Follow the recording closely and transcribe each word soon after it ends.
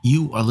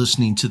You are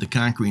listening to the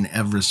Conquering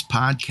Everest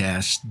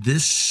podcast.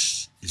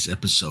 This is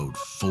episode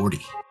 40.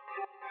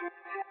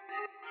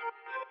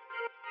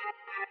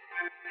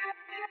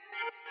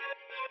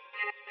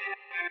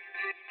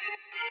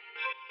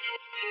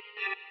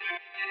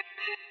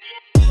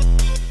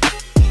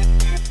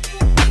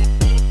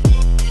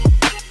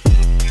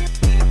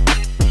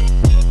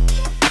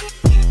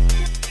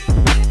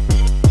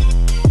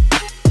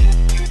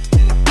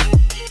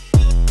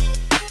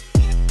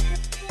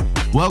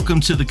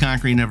 Welcome to the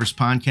Conquering Everest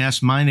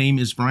podcast. My name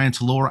is Brian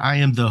Talor. I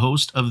am the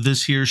host of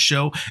this here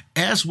show,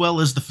 as well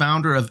as the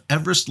founder of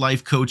Everest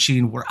Life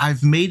Coaching, where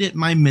I've made it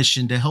my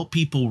mission to help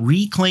people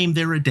reclaim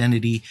their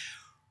identity,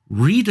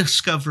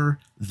 rediscover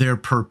their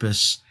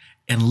purpose,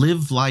 and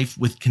live life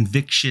with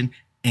conviction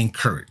and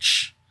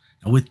courage.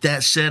 And with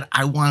that said,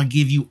 I want to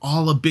give you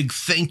all a big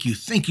thank you.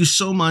 Thank you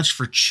so much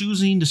for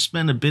choosing to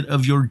spend a bit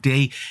of your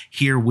day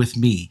here with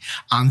me.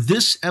 On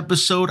this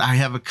episode, I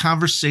have a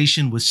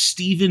conversation with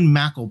Stephen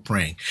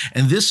McElprang,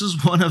 and this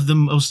is one of the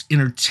most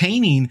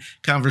entertaining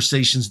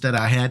conversations that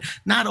I had.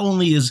 Not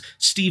only is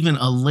Stephen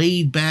a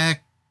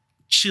laid-back,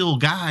 chill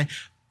guy,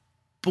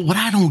 but what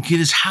I don't get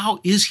is, how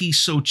is he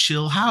so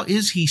chill? How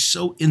is he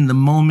so in the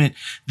moment?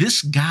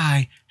 This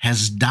guy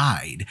has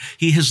died.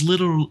 He has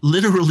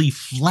literally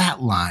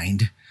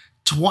flatlined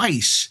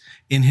twice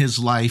in his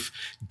life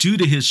due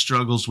to his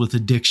struggles with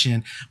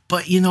addiction.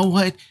 But you know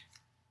what?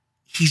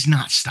 He's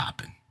not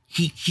stopping.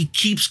 He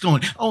keeps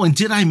going. Oh, and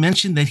did I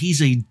mention that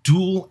he's a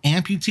dual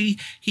amputee?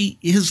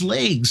 His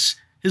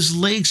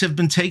legs have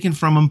been taken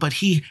from him, but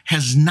he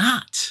has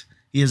not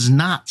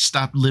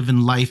stopped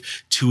living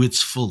life to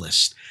its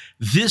fullest.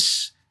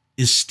 This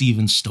is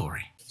Stephen's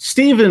story.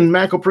 Stephen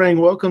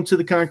McElprang, welcome to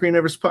the Conquering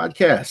Everest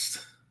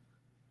podcast.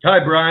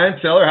 Hi, Brian.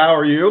 Teller, how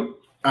are you?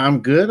 I'm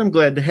good. I'm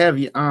glad to have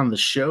you on the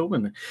show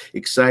and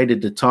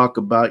excited to talk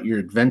about your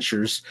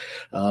adventures.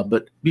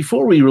 But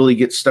before we really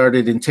get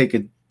started and take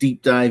a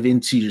deep dive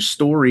into your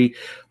story,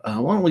 why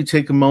don't we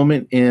take a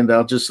moment and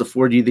I'll just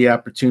afford you the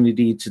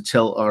opportunity to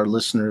tell our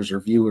listeners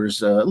or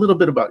viewers a little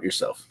bit about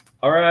yourself.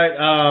 All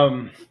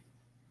right.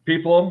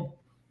 People,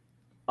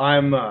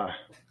 I'm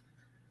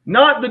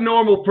not the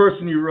normal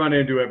person you run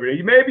into every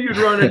day. Maybe you'd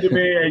run into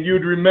me and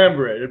you'd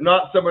remember it. If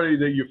not somebody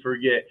that you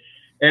forget.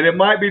 And it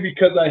might be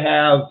because I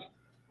got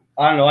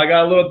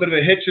a little bit of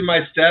a hitch in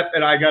my step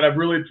and I got a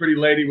really pretty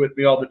lady with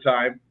me all the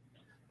time.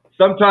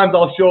 Sometimes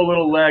I'll show a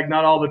little leg,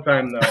 not all the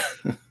time though.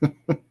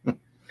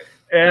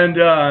 And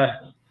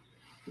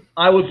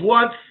I was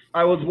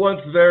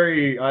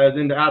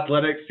into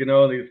athletics,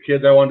 these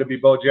kids, I wanted to be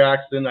Bo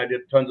Jackson. I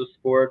did tons of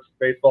sports,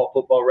 baseball,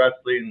 football,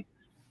 wrestling.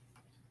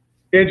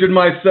 Injured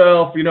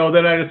myself, then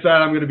I decided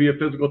I'm going to be a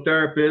physical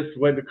therapist.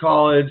 Went to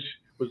college,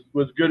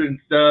 was good and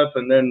stuff,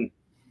 and then,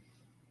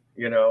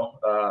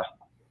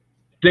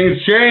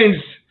 things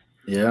changed.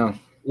 Yeah,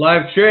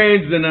 life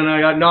changed, and then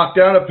I got knocked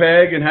down a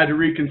peg and had to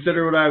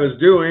reconsider what I was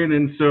doing,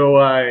 and so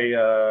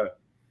I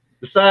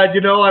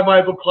decided, I might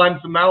as well climb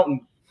some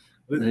mountains.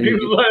 It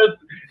seems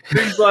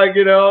like,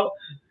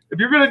 if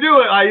you're going to do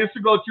it, I used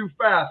to go too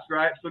fast,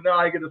 right? So now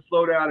I get to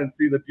slow down and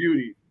see the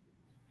beauty,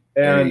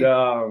 and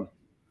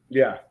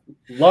yeah,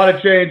 a lot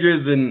of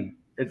changes, and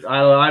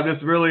I'm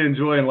just really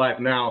enjoying life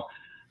now,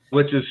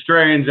 which is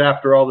strange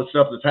after all the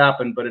stuff that's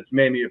happened, but it's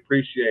made me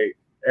appreciate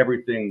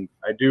everything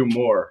I do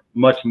more,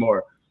 much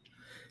more.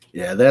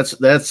 Yeah, that's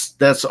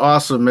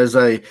awesome. As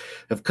I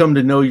have come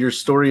to know your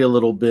story a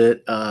little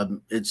bit,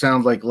 it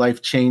sounds like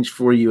life changed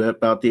for you at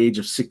about the age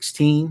of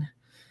 16,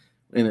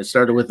 and it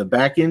started with a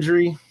back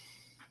injury.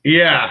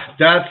 Yeah,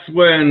 that's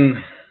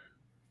when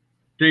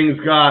things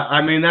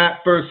that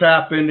first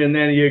happened, and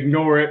then you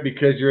ignore it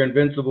because you're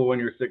invincible when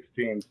you're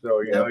 16. So,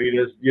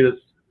 you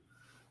just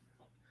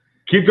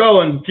keep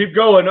going.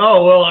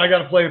 Oh, well, I got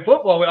to play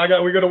football. We're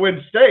going to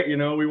win state.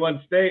 We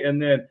won state.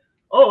 And then,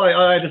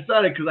 I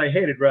decided, because I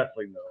hated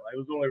wrestling, though. I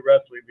was only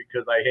wrestling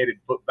because I hated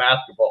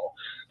basketball.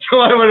 So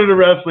I went into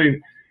wrestling,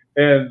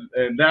 and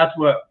that's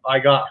what I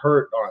got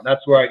hurt on.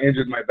 That's where I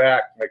injured my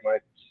back, like my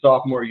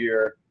sophomore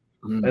year.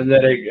 Mm-hmm. And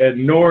then I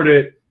ignored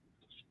it.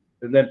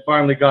 And then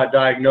finally got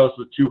diagnosed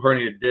with 2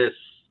 herniated discs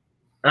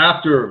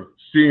after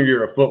senior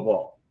year of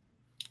football.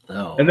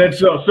 Oh, and then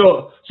so I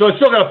still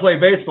got to play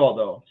baseball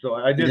though. So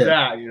I did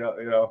that,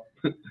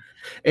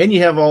 And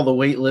you have all the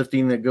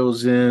weightlifting that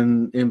goes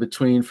in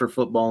between for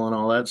football and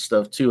all that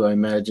stuff too. I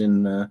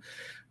imagine,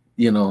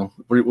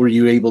 were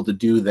you able to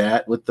do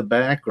that with the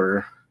back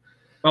or?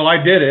 Oh, I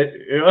did it.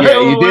 Yeah,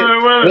 you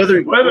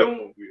did.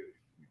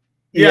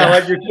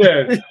 Like you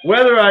said,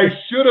 whether I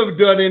should have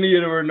done any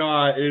of it or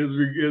not is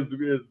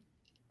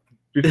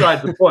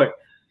besides the point.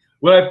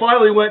 When I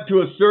finally went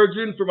to a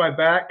surgeon for my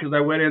back, because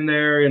I went in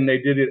there and they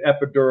did an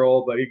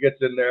epidural, but he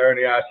gets in there and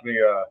he asked me,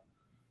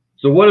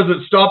 so what does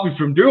it stop you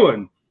from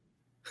doing?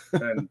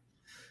 And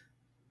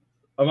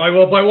I'm like,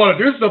 well, if I want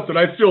to do something,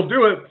 I still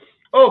do it.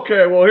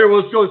 Okay, well, here,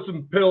 let's go with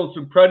some pills,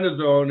 some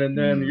prednisone, and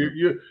then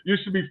you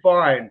should be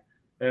fine.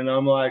 And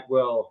I'm like,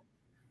 well,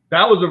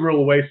 that was a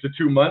real waste of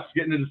 2 months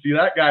getting to see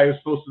that guy who's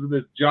supposed to be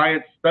this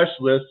giant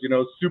specialist,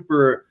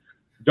 super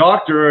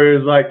doctor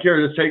is like,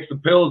 here, just take some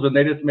pills, and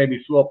they just made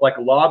me swell up like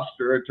a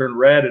lobster and turn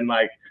red and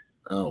like.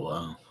 Oh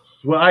wow.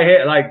 Well, I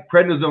hate like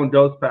prednisone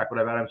dose pack. What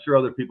I've had, I'm sure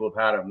other people have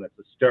had them. That's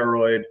a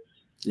steroid.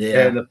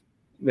 Yeah. And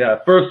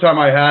first time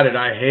I had it,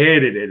 I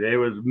hated it. It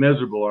was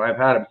miserable, and I've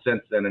had them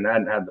since then, and I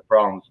hadn't had the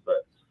problems.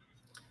 But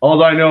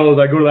all I know is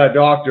I go to that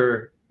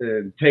doctor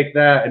and take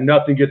that, and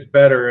nothing gets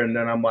better. And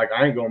then I'm like,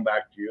 I ain't going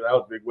back to you. That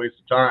was a big waste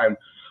of time.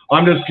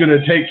 I'm just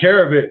gonna take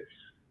care of it.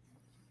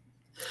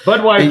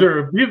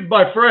 Budweiser, he's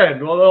my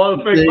friend. Well, I'll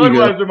make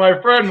Budweiser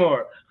my friend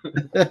more.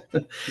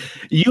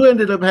 You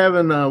ended up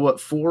having 4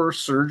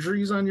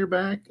 surgeries on your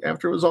back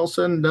after it was all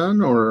said and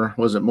done, or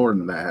was it more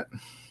than that?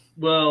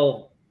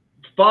 Well,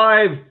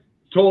 5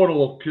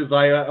 total, because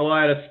I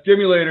had a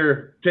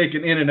stimulator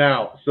taken in and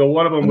out. So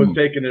one of them was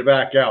taking it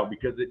back out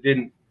because it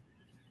didn't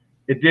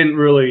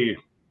really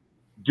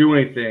do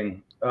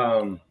anything.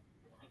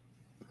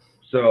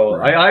 So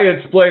right. I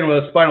explained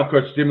what a spinal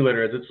cord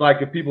stimulator is. It's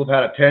like if people have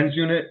had a TENS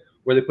unit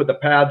where they put the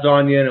pads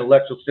on you and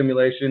electrical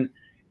stimulation.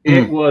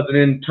 It was an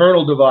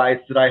internal device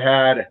that I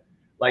had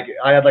like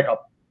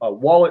a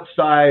wallet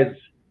size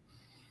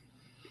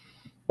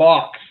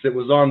box that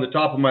was on the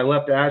top of my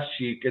left ass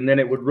cheek, and then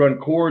it would run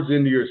cords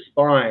into your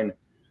spine,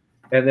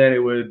 and then it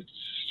would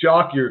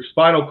shock your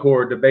spinal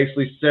cord to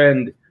basically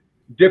send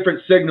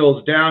different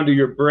signals down to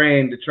your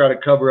brain to try to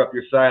cover up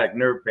your sciatic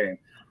nerve pain.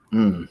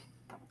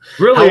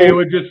 Really, it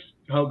would just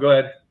go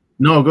ahead.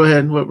 No, go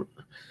ahead. What?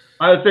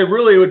 I would say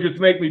really it would just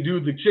make me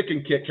do the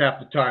chicken kick half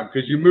the time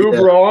because you move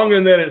wrong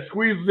and then it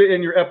squeezes it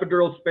in your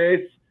epidural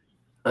space.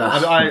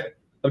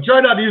 I'm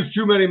trying not to use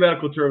too many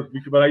medical terms,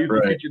 but I used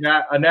to teach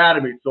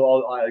anatomy, so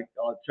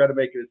I'll try to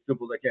make it as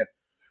simple as I can.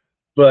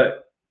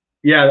 But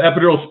yeah, the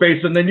epidural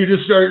space, and then you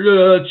just start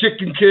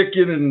chicken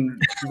kicking,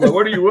 and like,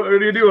 what are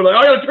you doing? Like,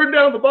 I gotta turn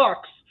down the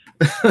box.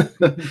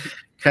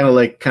 Kind of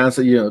like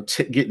constantly,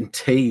 getting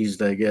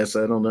tased, I guess.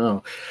 I don't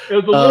know. It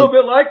was a little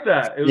bit like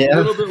that. It was a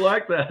little bit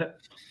like that.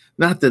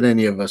 Not that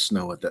any of us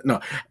know what that.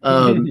 No.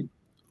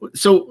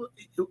 So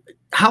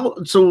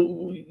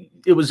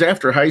it was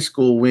after high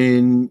school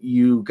when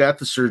you got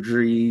the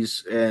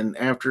surgeries, and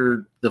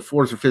after the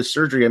 4th or 5th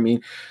surgery, I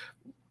mean,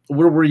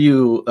 where were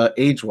you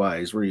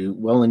age-wise? Were you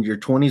well into your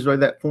 20s by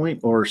that point,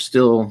 or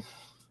still?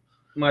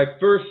 My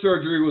first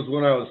surgery was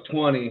when I was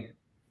 20.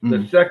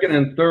 The second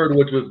and third,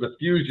 which was the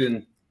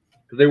fusion,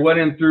 because they went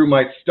in through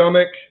my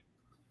stomach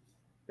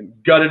and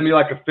gutted me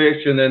like a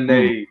fish, and then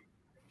they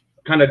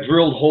kind of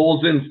drilled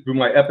holes in through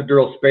my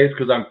epidural space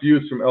because I'm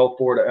fused from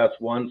L4 to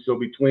S1. So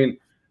between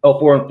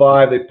L4 and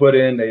 5,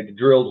 they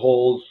drilled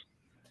holes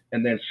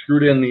and then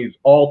screwed in these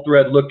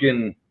all-thread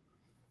looking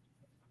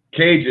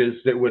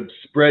cages that would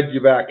spread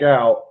you back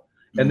out.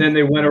 And then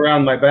they went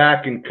around my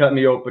back and cut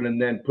me open and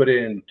then put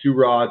in 2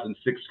 rods and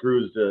 6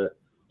 screws to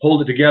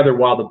hold it together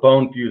while the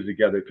bone fused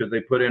together, because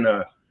they put in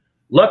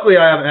luckily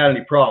I haven't had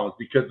any problems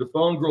because the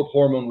bone growth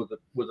hormone was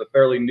a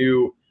fairly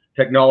new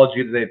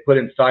technology that they put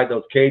inside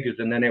those cages,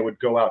 and then it would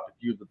go out to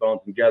fuse the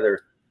bones together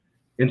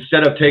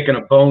instead of taking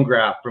a bone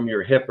graft from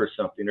your hip or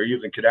something, or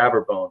using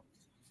cadaver bone.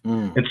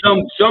 And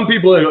some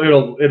people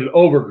it'll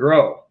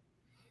overgrow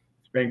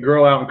and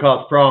grow out and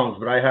cause problems,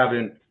 but I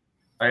haven't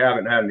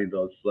had any of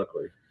those,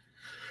 luckily.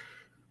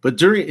 But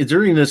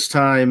during this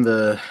time,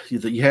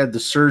 you had the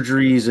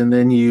surgeries, and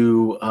then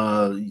you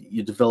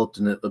developed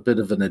a bit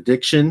of an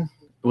addiction.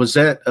 Was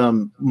that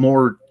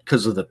more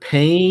because of the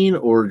pain,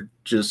 or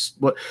just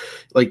what?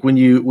 Like when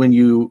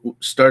you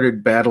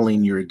started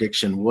battling your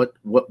addiction, what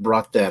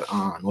brought that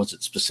on? Was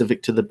it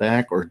specific to the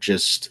back, or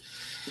just?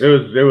 It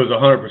was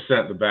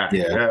 100% the back.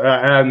 Yeah,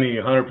 that had me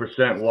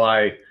 100%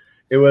 why.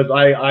 It was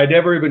I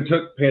never even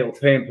took pain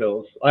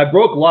pills. I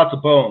broke lots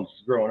of bones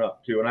growing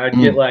up too, and I'd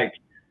get like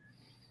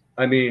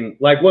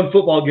one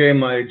football game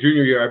my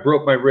junior year, I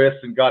broke my wrist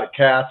and got it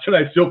cast, and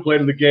I still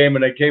played in the game,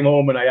 and I came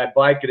home and I had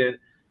Vicodin.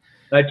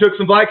 And I took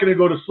some Vicodin to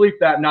go to sleep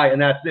that night,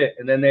 and that's it.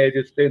 And then they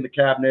just stay in the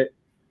cabinet,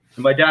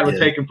 and my dad would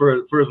take them for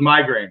his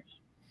migraines.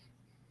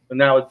 And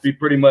that would be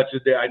pretty much the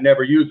day. I'd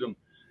never use them.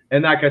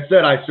 And like I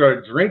said, I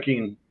started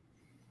drinking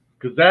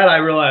because that I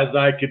realized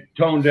I could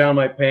tone down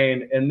my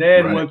pain. And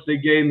then once they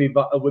gave me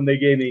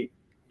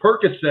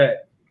Percocet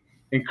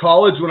in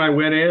college, when I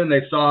went in and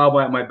they saw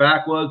how my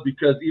back was,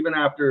 because even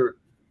after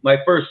my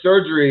first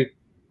surgery,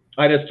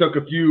 I just took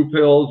a few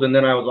pills and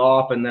then I was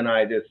off, and then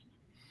I just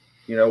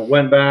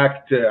went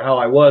back to how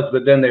I was,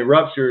 but then they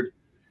ruptured,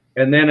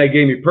 and then they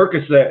gave me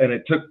Percocet, and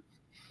it took,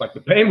 like,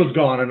 the pain was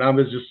gone, and I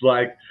was just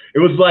like, it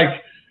was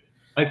like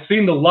I'd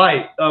seen the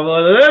light. I'm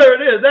like,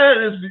 there it is.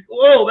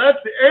 That's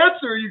the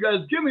answer. You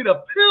guys give me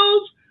the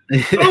pills.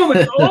 Boom,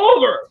 it's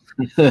over.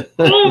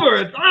 Over.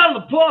 It's out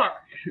of the park.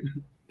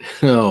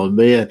 Oh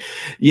man.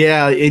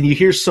 Yeah. And you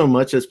hear so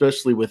much,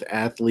 especially with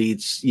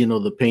athletes,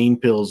 the pain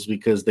pills,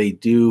 because they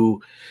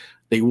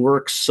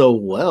work so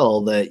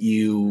well that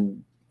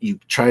you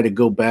try to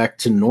go back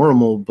to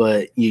normal,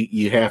 but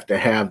you have to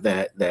have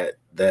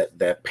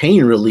that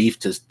pain relief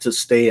to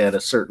stay at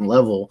a certain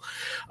level.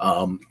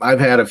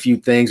 I've had a few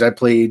things. I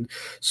played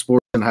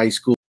sports in high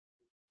school.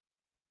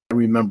 I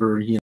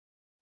remember,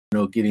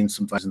 getting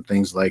some fights and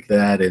things like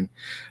that. And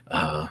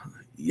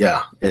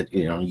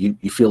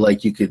you feel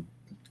like you could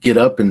get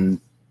up and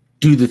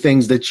do the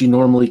things that you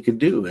normally could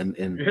do, and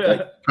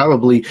that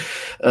probably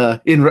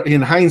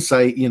in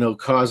hindsight,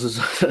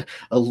 causes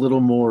a little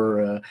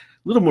more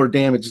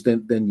damage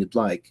than you'd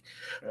like.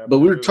 Absolutely. But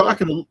we were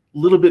talking a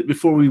little bit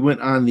before we went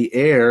on the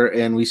air,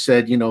 and we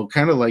said,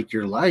 kind of like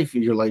your life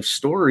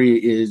story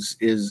is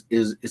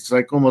it's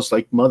like almost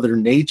like Mother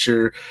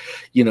Nature.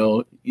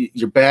 Your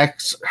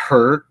back's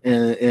hurt,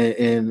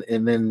 and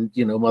then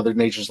Mother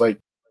Nature's like,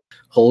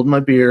 hold my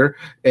beer,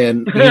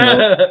 and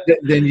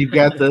then you've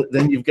got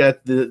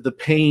the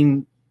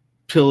pain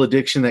pill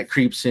addiction that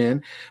creeps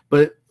in.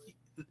 But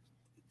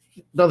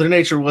Mother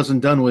Nature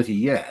wasn't done with you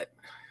yet,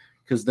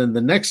 because then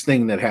the next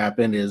thing that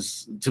happened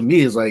is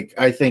like,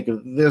 I think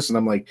of this and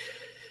I'm like,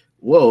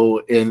 whoa,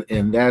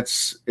 and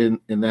that's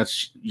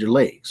your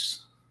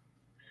legs.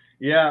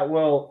 Yeah,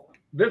 well,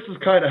 this is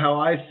kind of how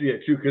I see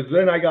it too, because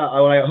then when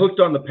I hooked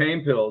on the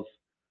pain pills,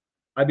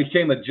 I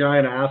became a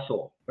giant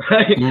asshole.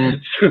 Right?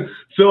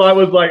 So I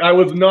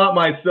was not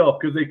myself,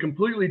 because they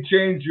completely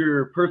change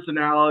your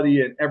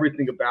personality and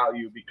everything about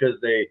you,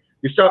 because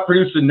you stop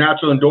producing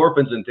natural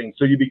endorphins and things.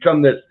 So you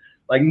become this,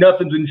 like,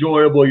 nothing's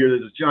enjoyable. You're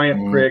this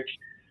giant prick.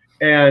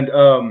 And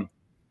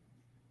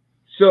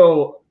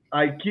so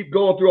I keep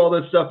going through all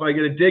this stuff, and I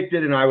get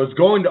addicted. And I was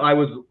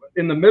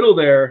in the middle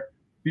there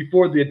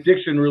before the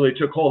addiction really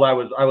took hold. I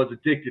was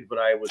addicted, but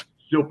I was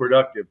still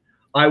productive.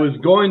 I was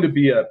going to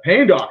be a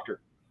pain doctor.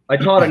 I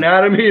taught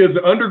anatomy as an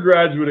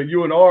undergraduate at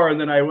UNR, and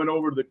then I went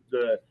over to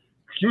the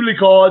community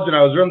college, and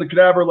I was running the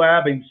cadaver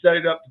lab and set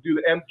it up to do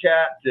the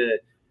MCAT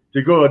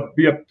to go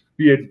be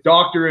a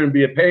doctor and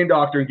be a pain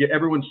doctor and get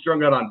everyone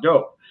strung out on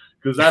dope,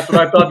 because that's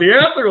what I thought the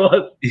answer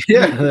was.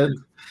 Yeah, that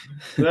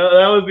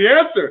was the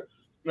answer.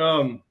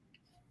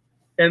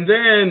 And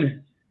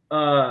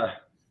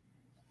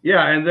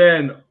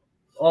then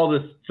all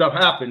this stuff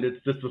happened.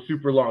 It's just a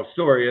super long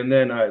story, and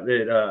then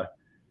the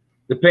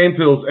pain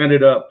pills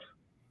ended up.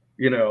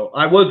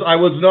 I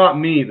was not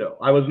me, though.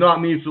 I was not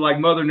me. So, like,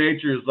 Mother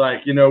Nature is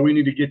like, we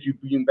need to get you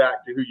being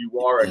back to who you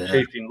are and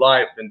chasing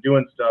life and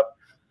doing stuff.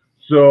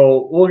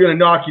 So we're going to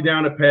knock you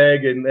down a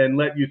peg and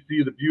let you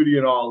see the beauty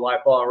in all life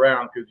all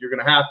around, because you're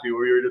going to have to,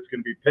 or you're just going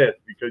to be pissed,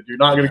 because you're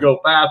not going to go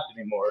fast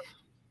anymore.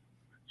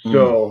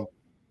 So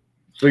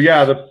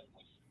yeah.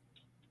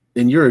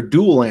 And you're a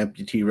dual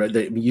amputee, right?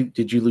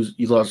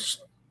 You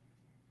lost?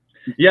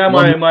 Yeah,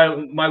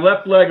 my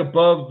left leg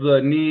above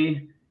the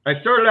knee. I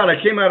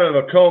came out of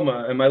a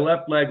coma, and my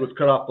left leg was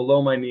cut off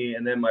below my knee,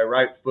 and then my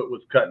right foot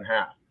was cut in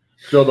half.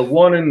 So the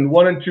 1 and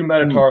 2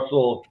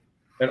 metatarsal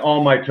and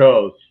all my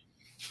toes.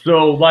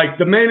 So, like,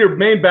 the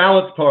main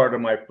balance part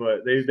of my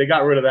foot, they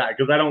got rid of that,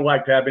 because I don't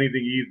like to have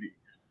anything easy.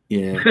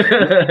 Yeah.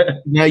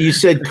 Now, you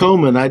said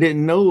coma, and I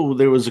didn't know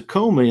there was a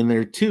coma in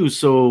there too.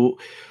 So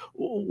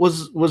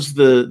was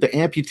the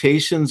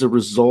amputations a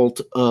result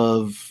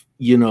of,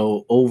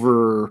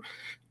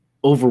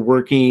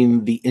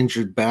 overworking the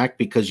injured back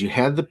because you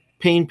had the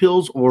pain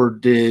pills, or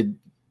did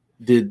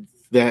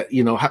that,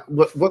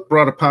 what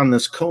brought upon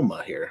this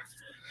coma here?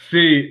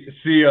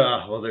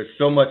 Well, there's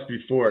so much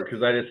before it,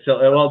 because I just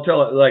I'll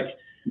tell it, like,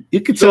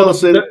 you could tell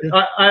us that.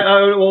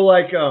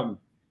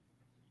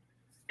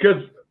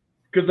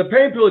 Because the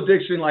pain pill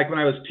addiction, like, when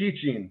I was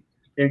teaching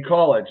in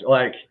college,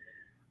 like,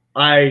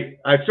 I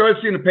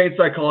started seeing a pain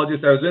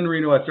psychologist. I was in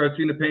Reno. I started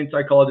seeing a pain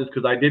psychologist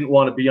because I didn't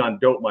want to be on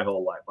dope my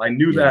whole life. I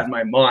knew that in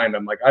my mind.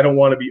 I'm like, I don't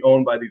want to be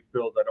owned by these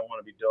pills. I don't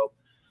want to be dope.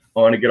 I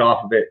want to get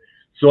off of it.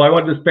 So I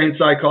went to this pain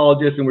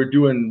psychologist, and we're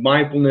doing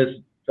mindfulness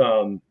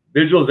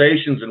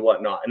visualizations and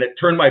whatnot, and it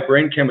turned my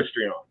brain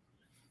chemistry on.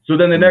 So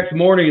then the next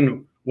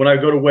morning, when I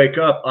go to wake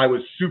up, I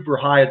was super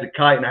high as a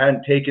kite, and I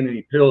hadn't taken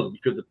any pills,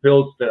 because the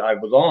pills that I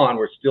was on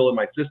were still in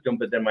my system,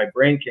 but then my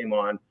brain came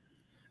on.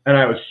 And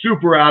I was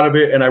super out of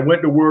it, and I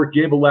went to work,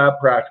 gave a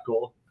lab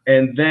practical,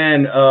 and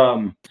then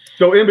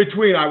so in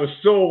between, I was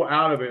so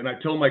out of it, and I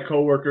told my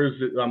coworkers,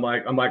 I'm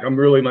like, my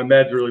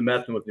med's really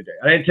messing with me today.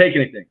 I didn't take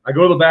anything. I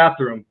go to the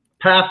bathroom,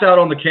 pass out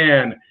on the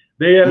can.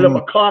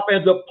 A cop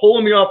ends up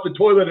pulling me off the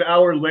toilet an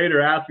hour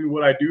later, asking me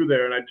what I do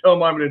there, and I tell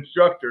him I'm an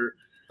instructor.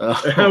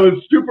 And I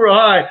was super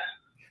high.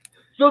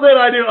 So then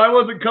I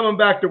wasn't coming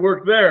back to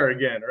work there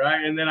again,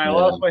 right? And then I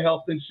lost my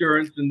health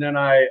insurance, and then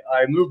I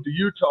moved to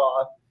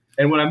Utah.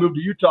 And when I moved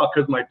to Utah,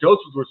 because my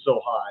doses were so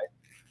high,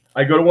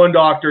 I go to one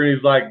doctor, and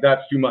he's like,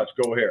 that's too much.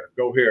 Go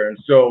here. And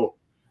so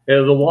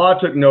the law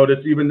took notice,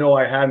 even though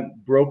I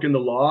hadn't broken the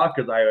law,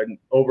 because I had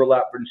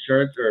overlapped for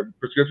insurance or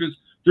prescriptions,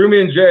 threw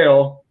me in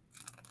jail.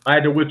 I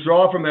had to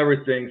withdraw from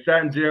everything,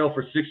 sat in jail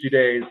for 60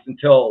 days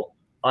until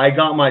I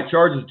got my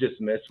charges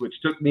dismissed, which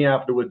took me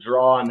after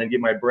withdraw and then get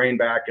my brain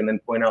back and then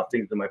point out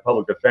things to my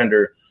public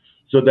defender.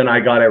 So then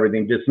I got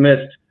everything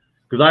dismissed,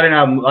 because I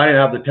didn't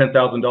have the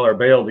 $10,000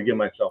 bail to get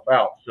myself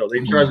out. So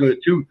they charged me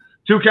with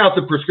two counts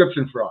of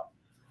prescription fraud.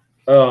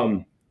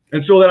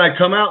 And so then I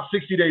come out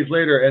 60 days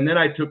later, and then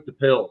I took the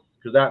pills,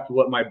 because that's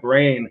what my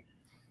brain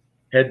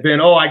had been.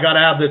 Oh, I got to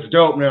have this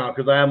dope now,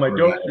 because I have my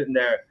dope sitting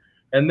there.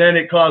 And then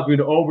it caused me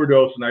to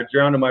overdose, and I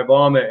drowned in my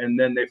vomit, and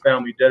then they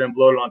found me dead and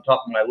bloated on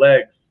top of my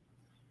legs.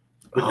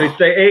 But they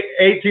say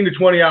 18 to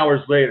 20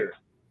 hours later.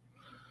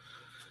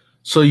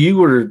 So you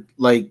were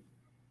like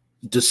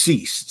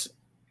deceased.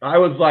 I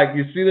was like,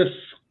 you see this?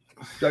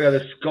 I got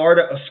a scar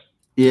down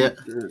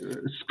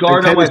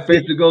my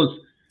face. It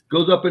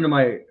goes up into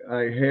my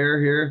hair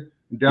here,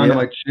 down to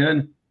my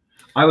chin.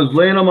 I was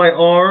laying on my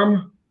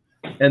arm,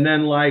 and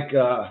then like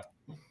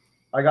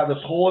I got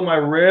this hole in my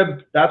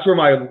rib. That's where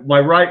my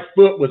right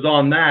foot was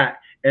on that,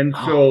 and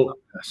so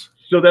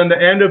then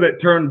the end of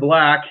it turned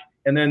black,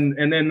 and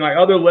then my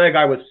other leg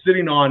I was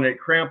sitting on, it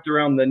cramped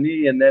around the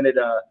knee, and then it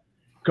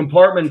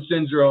compartment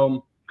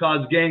syndrome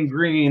caused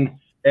gangrene,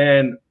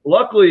 and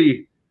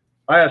luckily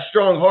I had a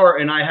strong heart,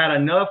 and I had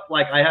enough.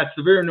 Like I had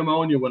severe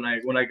pneumonia when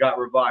I got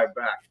revived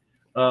back.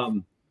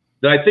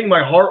 That I think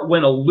my heart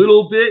went a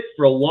little bit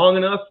for long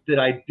enough that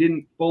I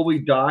didn't fully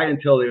die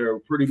until they were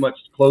pretty much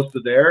close to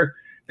there.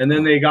 And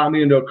then they got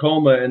me into a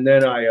coma, and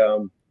then I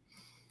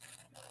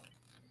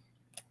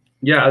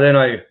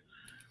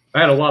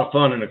had a lot of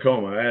fun in a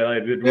coma. I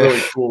did really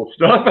cool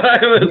stuff.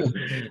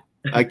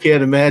 I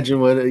can't imagine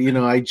what,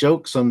 I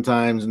joke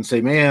sometimes and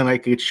say, man, I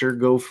could sure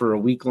go for a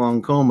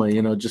week-long coma,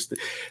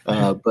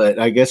 but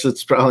I guess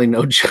it's probably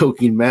no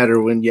joking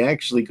matter when you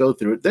actually go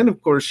through it. Then,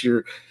 of course,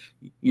 you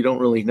don't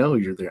really know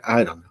you're there.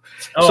 I don't know.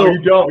 Oh, so,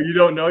 you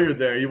don't know you're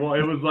there. It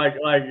was like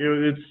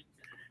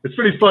it's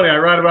pretty funny. I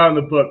write about it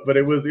in the book, but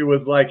it was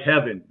like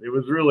heaven. It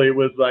was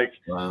like,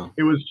 wow.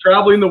 It was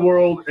traveling the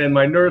world, and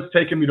my nurse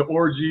taking me to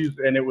orgies,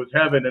 and it was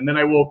heaven. And then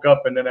I woke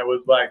up, and then I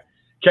was like,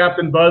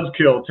 Captain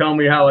Buzzkill, tell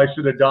me how I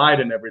should have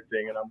died and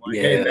everything. And I'm like,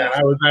 hey man,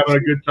 I was having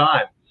a good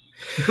time.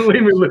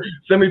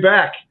 Send me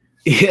back.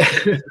 Yeah.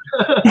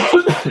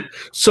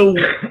 So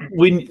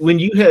when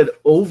you had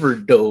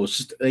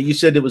overdosed, you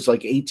said it was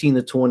like 18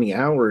 to 20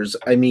 hours.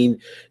 I mean,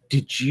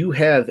 did you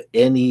have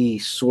any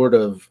sort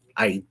of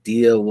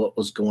idea what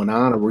was going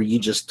on, or were you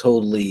just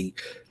totally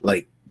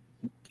like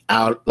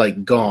out,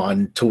 like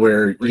gone to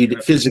where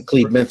you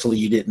physically, mentally,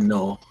 you didn't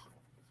know?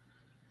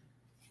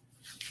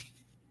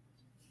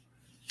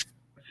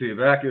 See,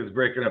 back is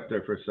breaking up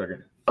there for a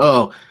second.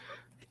 Oh,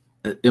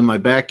 am I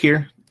back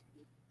here?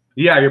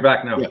 Yeah, you're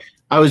back now. Yeah.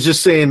 I was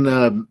just saying,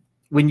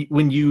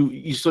 when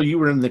you so you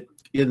were in the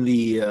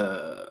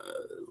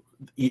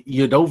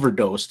you had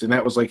overdosed, and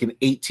that was like an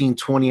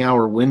 18-20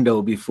 hour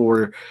window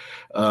before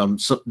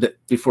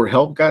before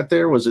help got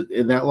there. Was it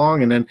in that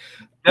long? And then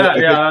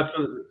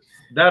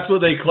that's what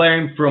they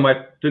claimed from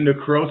the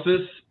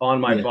necrosis on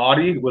my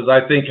body was,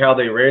 I think, how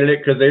they rated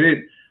it, because they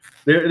didn't.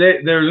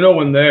 There's no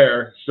one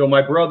there. So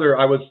my brother,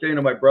 I was staying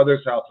at my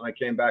brother's house when I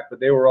came back, but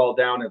they were all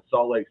down in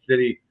Salt Lake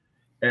City,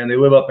 and they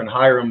live up in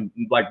Hiram,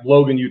 like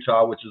Logan,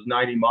 Utah, which is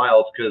 90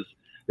 miles, because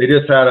they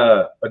just had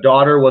a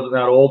daughter, wasn't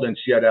that old, and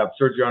she had to have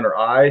surgery on her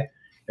eye.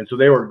 And so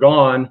they were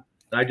gone.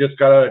 And I just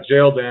got out of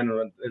jail then,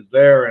 and is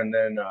there. And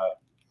then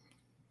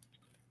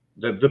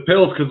the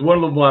pills, because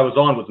one of them I was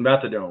on was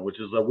methadone, which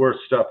is the worst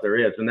stuff there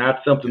is. And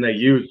that's something they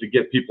use to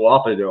get people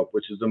off of dope,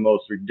 which is the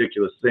most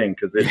ridiculous thing,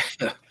 because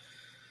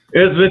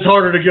it's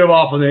harder to give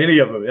off than any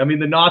of them. I mean,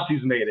 the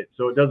Nazis made it,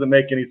 so it doesn't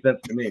make any sense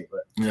to me.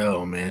 But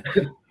oh man.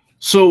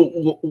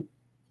 So,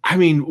 I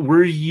mean,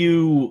 were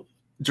you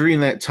during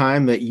that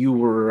time that you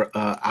were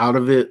out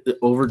of it,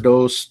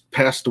 overdosed,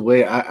 passed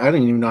away? I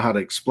don't even know how to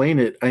explain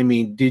it. I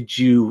mean, did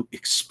you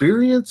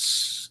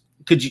experience?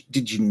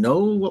 Did you know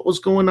what was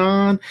going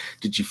on?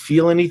 Did you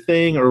feel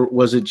anything, or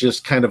was it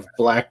just kind of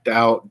blacked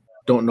out?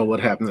 Don't know what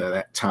happened at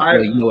that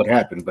time. You know what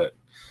happened, but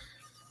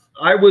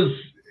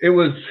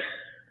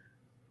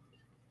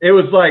It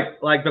was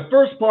like the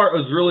first part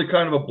was really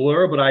kind of a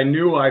blur, but I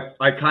knew I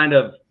kind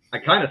of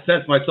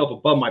sensed myself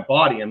above my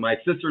body, and my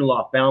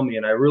sister-in-law found me,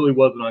 and I really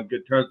wasn't on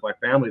good terms with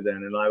my family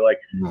then, and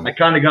I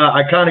kind of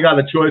got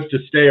the choice to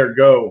stay or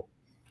go,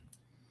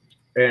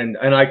 and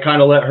I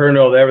kind of let her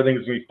know that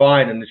everything's gonna be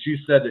fine, and she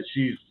said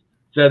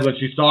when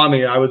she saw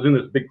me, I was in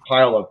this big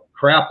pile of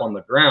crap on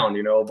the ground,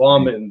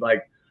 vomit and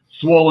like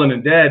swollen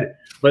and dead,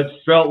 but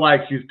felt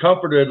like she's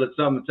comforted with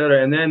something,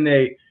 etc.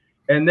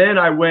 And then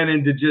I went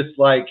into just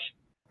like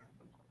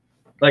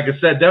I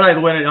said, then I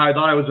went and I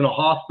thought I was in a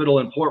hospital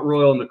in Port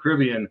Royal in the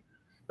Caribbean,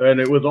 and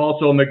it was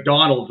also a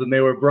McDonald's, and they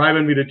were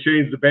bribing me to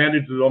change the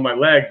bandages on my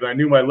legs. I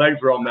knew my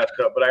legs were all messed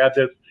up, but I had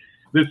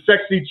this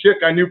sexy chick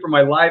I knew from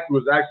my life who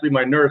was actually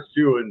my nurse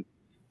too, and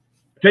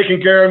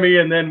taking care of me.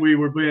 And then we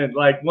were playing,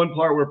 like one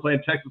part we were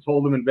playing Texas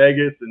Hold'em in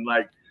Vegas, and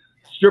like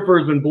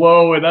strippers and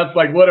blow, and that's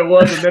like what it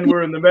was. And then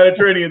we're in the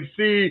Mediterranean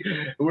Sea,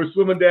 and we're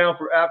swimming down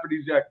for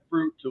aphrodisiac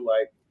fruit to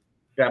like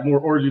have more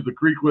orgies with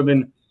Greek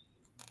women.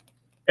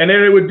 And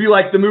then it would be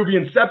like the movie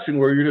Inception,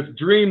 where you just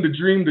dream to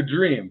dream to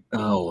dream.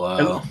 Oh,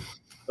 wow.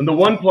 And the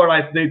one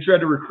part, they tried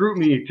to recruit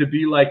me to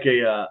be like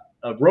a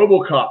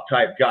RoboCop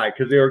type guy,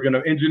 because they were going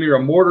to engineer a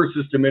mortar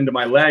system into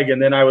my leg.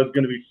 And then I was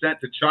going to be sent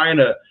to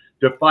China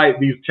to fight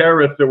these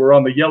terrorists that were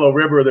on the Yellow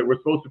River that were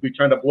supposed to be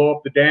trying to blow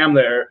up the dam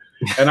there.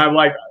 And I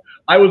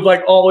was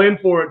like all in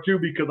for it too,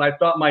 because I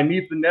thought my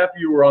niece and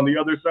nephew were on the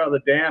other side of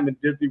the dam in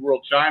Disney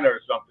World, China or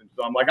something.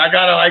 So I'm like, I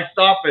got to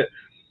stop it.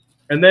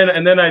 And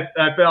then I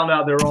found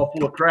out they were all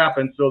full of crap,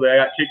 and so they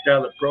got kicked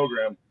out of the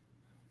program.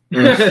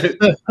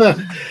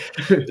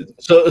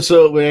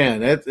 so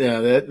man,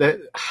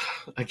 that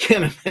I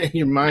can't imagine.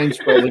 Your mind's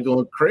probably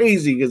going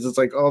crazy because it's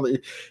like all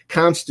the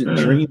constant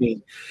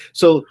dreaming.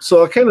 So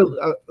I kind of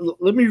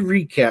let me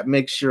recap,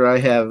 make sure I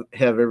have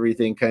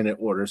everything kind of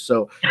order.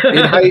 So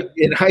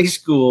in high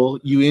school,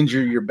 you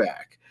injure your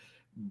back,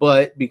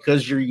 but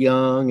because you're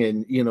young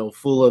and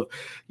full of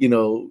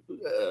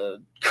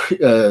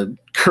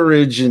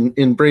courage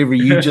and bravery,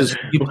 you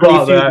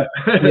play through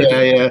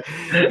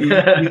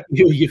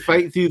you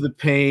fight through the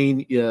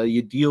pain,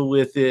 you deal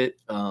with it,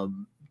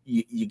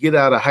 you get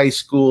out of high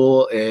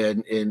school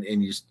and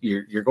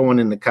you're going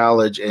into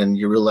college and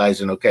you're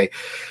realizing, okay,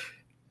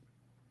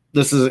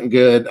 this isn't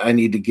good, I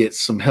need to get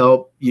some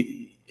help.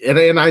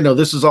 And I know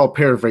this is all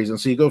paraphrasing.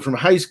 So you go from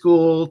high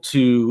school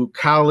to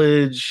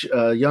college,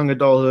 young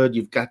adulthood,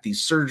 you've got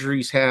these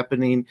surgeries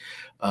happening.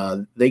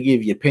 They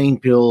give you pain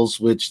pills,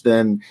 which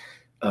then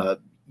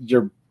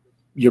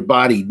your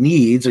body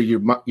needs, or your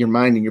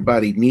mind and your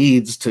body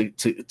needs to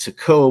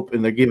cope.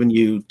 And they're giving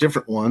you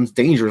different ones,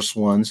 dangerous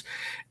ones.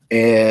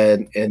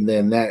 And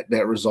then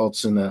that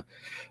results in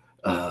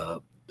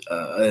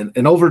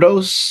an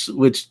overdose,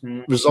 which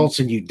results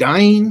in you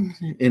dying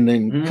and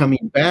then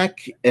coming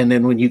back. And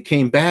then when you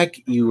came back,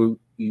 you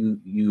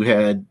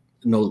had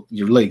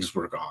your legs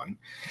were gone.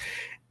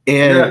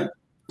 And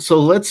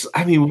so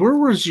where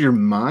was your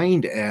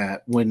mind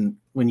at when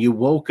you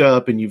woke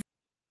up and you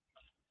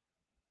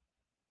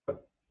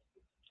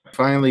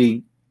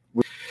finally?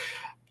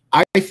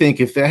 I think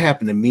if that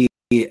happened to me,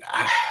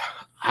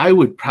 I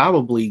would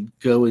probably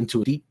go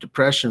into a deep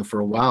depression for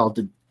a while.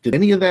 Did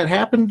any of that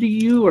happen to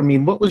you? I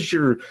mean, what was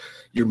your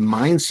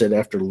mindset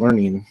after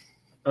learning?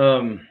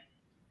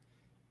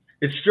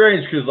 It's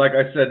strange because, like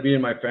I said, me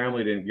and my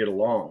family didn't get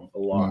along a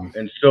lot.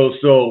 And so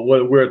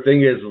what weird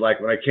thing is, like,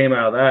 when I came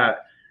out of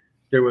that,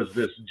 there was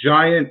this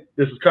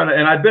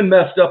and I'd been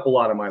messed up a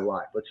lot of my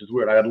life, which is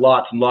weird. I had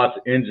lots and lots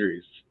of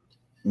injuries.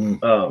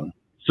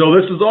 So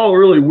this is all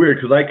really weird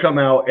because I come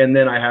out and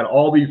then I had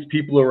all these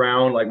people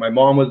around, like my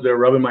mom was there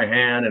rubbing my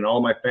hand and all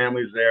my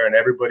family's there and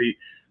everybody.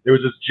 There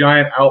was this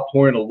giant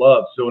outpouring of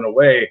love. So in a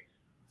way,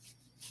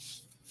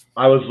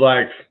 I was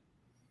like,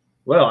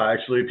 well,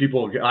 actually, it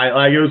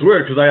was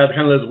weird because I had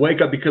kind of this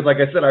wake up because, like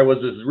I said, I was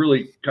this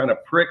really kind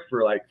of prick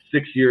for like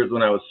 6 years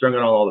when I was strung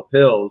on all the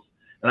pills.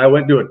 And I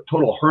went to a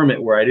total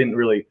hermit where I didn't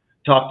really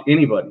talk to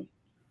anybody.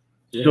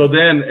 Yeah. So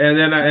then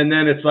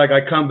it's like I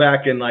come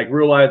back and like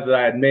realize that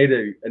I had made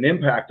an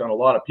impact on a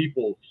lot of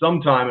people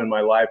sometime in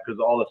my life because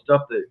of all the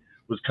stuff that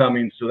was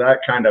coming. So that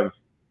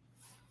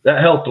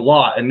helped a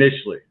lot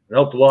initially. It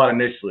helped a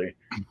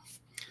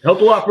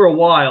lot for a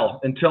while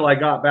until I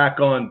got back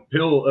on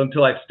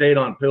until I stayed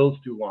on pills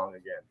too long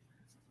again.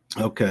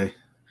 Okay.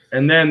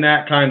 And then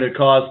that kind of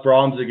caused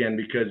problems again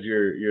because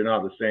you're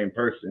not the same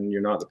person.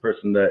 You're not the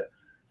person that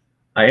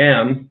I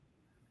am.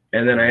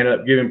 And then I ended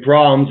up giving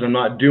problems. I'm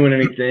not doing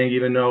anything,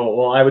 even though,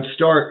 well, I would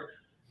start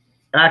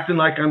acting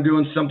like I'm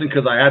doing something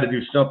because I had to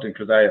do something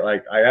because I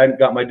hadn't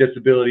got my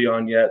disability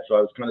on yet. So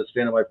I was kind of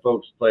staying at my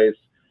folks' place.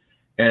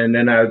 And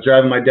then I was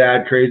driving my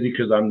dad crazy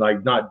because I'm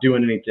like not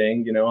doing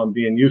anything, I'm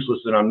being useless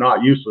and I'm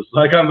not useless.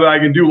 Like I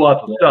can do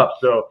lots of stuff.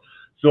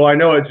 So I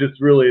know it just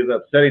really is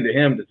upsetting to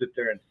him to sit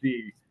there and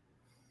see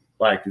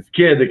like this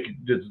kid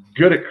that's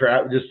good at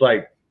crap, just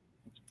like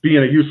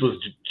being a useless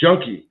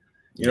junkie.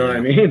 You know what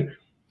I mean?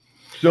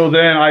 So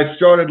then I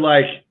started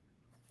like,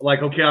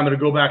 okay, I'm going to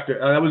go back to,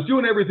 I was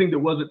doing everything that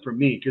wasn't for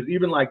me. Cause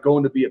even like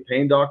going to be a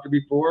pain doctor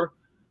before,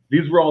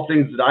 these were all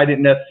things that I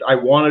didn't I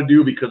want to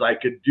do because I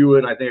could do it.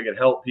 And I think I could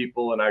help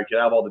people and I could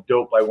have all the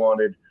dope I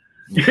wanted.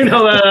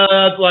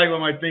 That's like what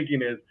my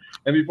thinking is.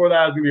 And before that,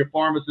 I was going to be a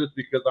pharmacist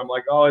because I'm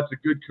like, oh, it's a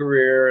good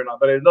career.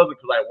 But it wasn't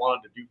because I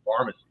wanted to do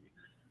pharmacy.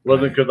 It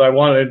wasn't because I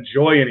wanted to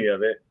enjoy any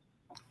of it,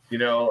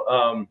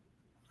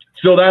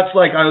 So that's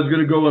like, I was going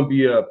to go and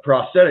be a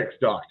prosthetics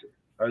doctor.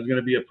 I was going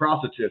to be a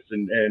prosthetist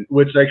and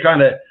which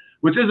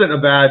isn't a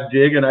bad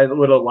dig. And I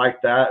would have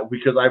liked that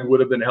because I would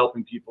have been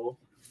helping people.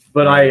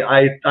 But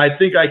I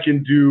think I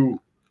can do,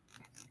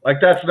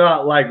 like, that's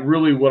not like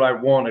really what I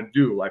want to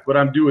do. Like what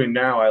I'm doing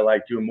now, I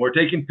like doing more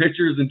taking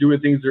pictures and doing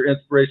things that are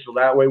inspirational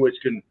that way, which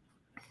can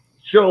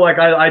show like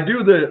I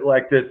do this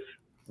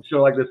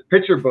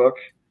picture book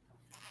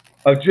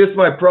of just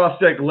my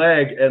prosthetic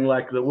leg and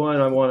like the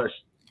one I want to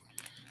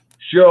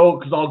show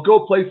because I'll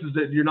go places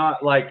that you're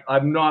not like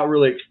I'm not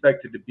really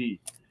expected to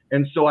be.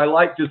 And so I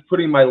like just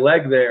putting my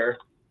leg there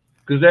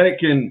because then it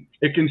can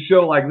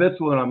show like this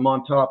one. I'm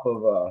on top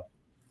of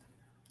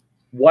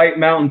White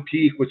Mountain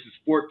Peak, which is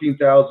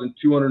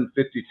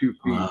 14,252 feet.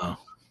 Wow.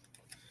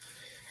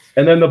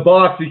 And then the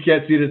box, you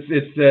can't see it.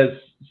 It says,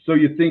 so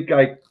you think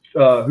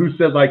who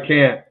says I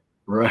can't?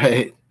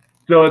 Right.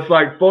 So it's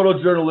like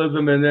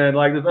photojournalism. And then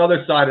like this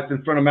other side, it's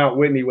in front of Mount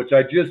Whitney, which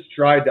I just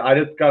got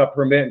a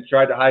permit and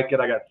tried to hike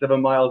it. I got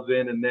 7 miles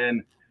in and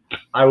then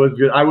I would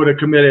have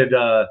committed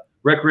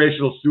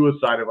recreational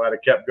suicide if I'd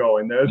have kept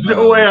going. There's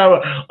no way I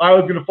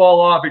was going to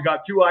fall off. It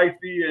got too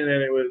icy and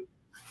then it was,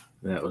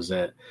 That was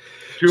that.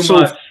 Too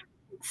much.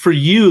 For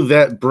you,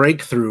 that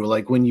breakthrough,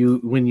 like when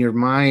your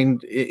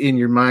mind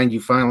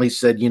you finally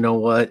said, you know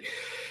what,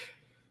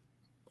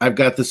 I've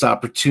got this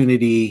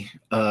opportunity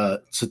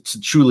to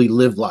truly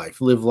live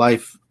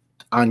life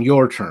on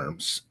your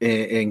terms,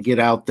 and get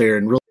out there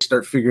and really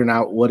start figuring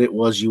out what it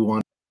was you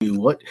want to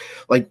do.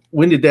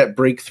 When did that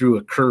breakthrough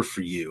occur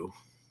for you?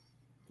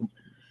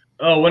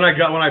 Oh, when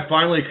I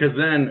finally, because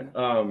then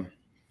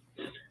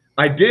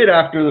I did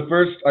after the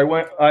first, I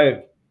went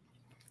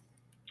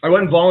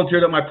and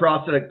volunteered at my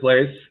prosthetic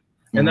place,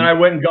 and then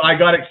I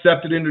got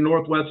accepted into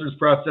Northwestern's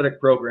prosthetic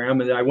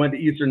program, and then I went to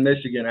Eastern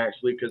Michigan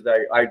actually, because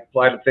I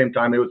applied at the same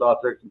time. It was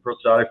orthotics and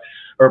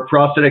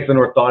prosthetics and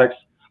orthotics,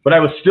 but I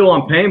was still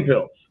on pain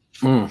pills.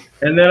 And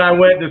then I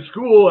went to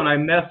school and I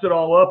messed it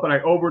all up, and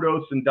I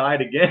overdosed and died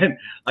again.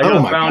 I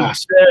got found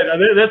dead.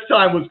 This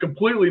time was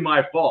completely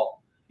my fault.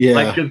 Yeah.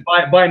 Like, because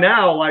by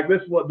now, like,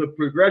 this is what the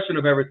progression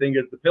of everything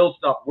is. The pills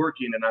stopped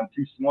working, and I'm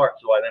too smart.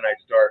 So then I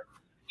start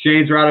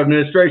change route of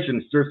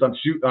administration. First, I'm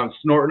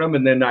snorting them,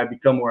 and then I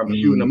become where I'm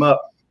shooting them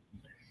up.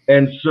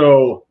 And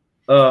so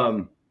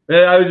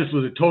I just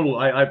was a total.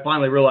 I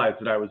finally realized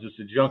that I was just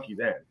a junkie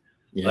then.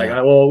 Yeah. Like,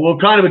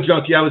 kind of a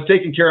junkie. I was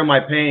taking care of my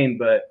pain,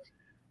 but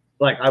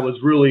like, I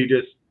was really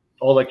just,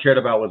 all I cared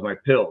about was my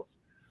pills.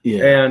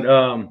 Yeah. And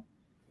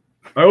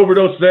I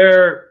overdosed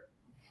there,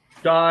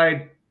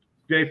 died.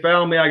 They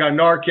found me. I got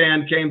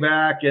Narcan, came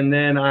back, and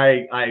then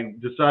I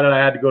decided I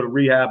had to go to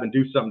rehab and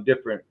do something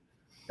different.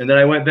 And then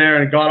I went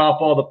there and got off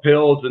all the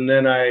pills, and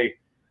then I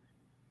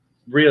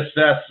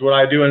reassessed what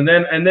I do. And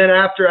then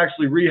after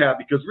actually rehab,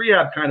 because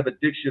rehab kind of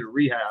addicts you to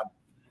rehab,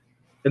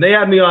 and they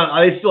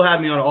still had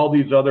me on all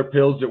these other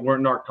pills that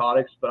weren't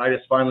narcotics, but I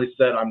just finally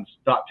said I'm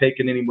not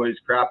taking anybody's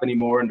crap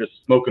anymore and just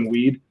smoking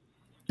weed.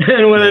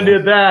 And when I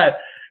did that,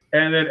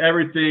 and then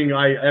everything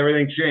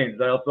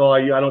changed. I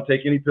don't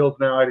take any pills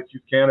now. I just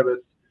use cannabis.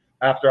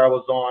 After I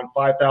was on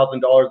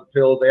 $5,000 of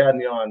pills, they had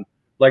me on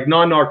like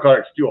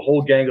non-narcotics too, a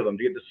whole gang of them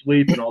to get to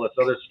sleep and all this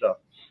other stuff.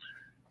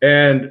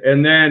 And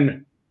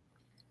then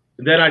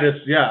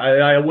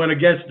I went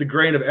against the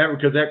grain of everything,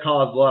 because that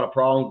caused a lot of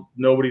problems.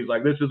 Nobody's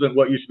like, this isn't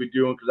what you should be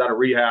doing, because out of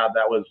rehab,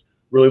 that was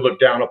really looked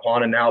down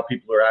upon. And now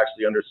people are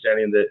actually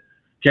understanding that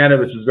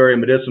cannabis is very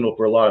medicinal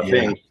for a lot of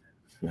things.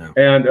 Yeah.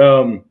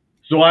 And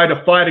so I had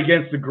to fight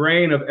against the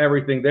grain of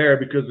everything there,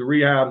 because the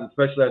rehabs,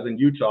 especially as in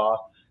Utah,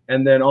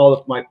 and then all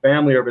of my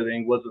family,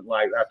 everything wasn't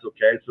like, that's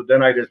okay. So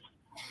then I just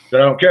said,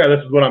 I don't care.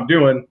 This is what I'm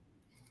doing.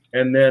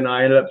 And then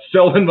I ended up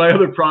selling my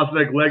other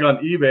prosthetic leg on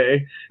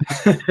eBay.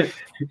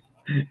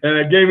 And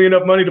it gave me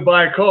enough money to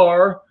buy a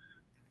car.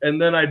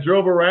 And then I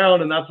drove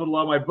around, and that's what a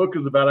lot of my book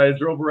is about. I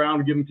drove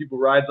around giving people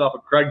rides off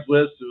of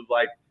Craigslist. It was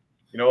like,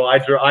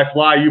 I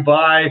fly, you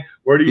buy.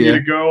 Where do you need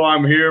to go?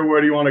 I'm here. Where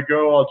do you want to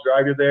go? I'll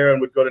drive you there. And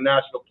we'd go to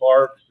national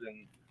parks.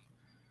 And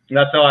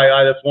that's how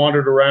I just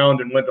wandered around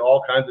and went to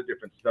all kinds of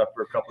different stuff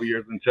for a couple of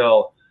years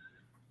until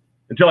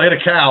I hit a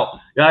cow.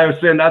 Yeah, I was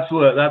saying that's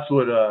what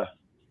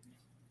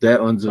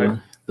that one's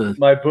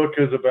my book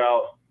is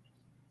about.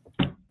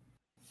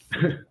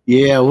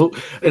 Yeah, well,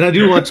 and I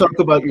do want to talk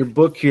about your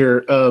book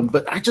here,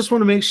 but I just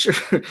want to make sure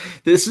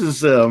this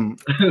is,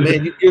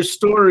 man, your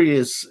story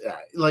is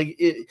like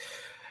it.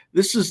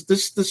 This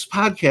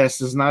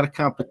podcast is not a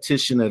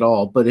competition at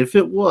all. But if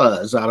it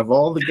was, out of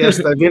all the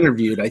guests I've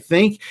interviewed, I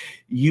think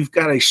you've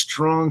got a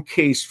strong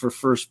case for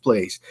first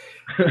place.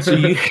 So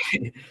you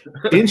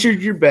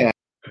injured your back.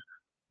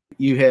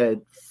 You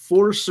had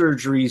 4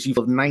 surgeries. You've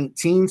had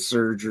 19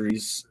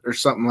 surgeries or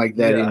something like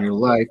that in your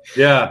life.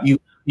 Yeah.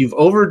 You've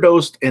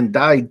overdosed and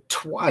died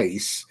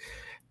twice.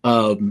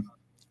 I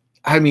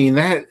mean,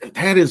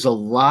 that is a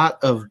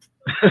lot of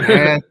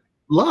bad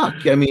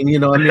luck. I mean, I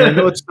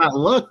know it's not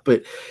luck,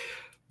 but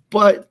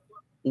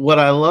what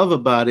I love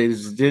about it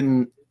is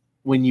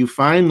when you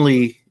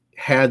finally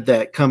had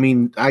that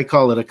coming, I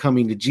call it a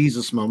coming to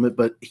Jesus moment,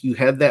 but you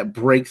had that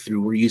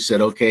breakthrough where you said,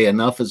 okay,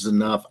 enough is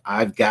enough.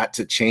 I've got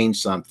to change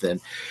something.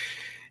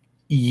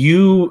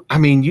 You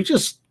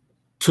just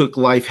took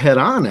life head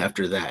on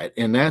after that.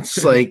 And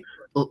that's like,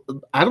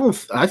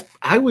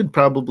 I would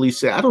probably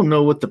say, I don't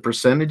know what the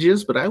percentage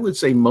is, but I would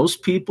say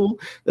most people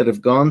that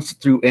have gone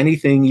through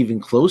anything even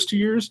close to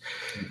yours,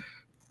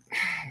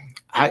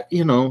 how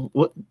do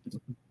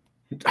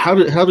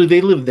they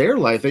live their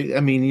life?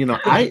 I mean,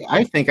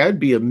 I think I'd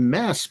be a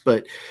mess,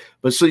 but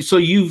so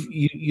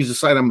you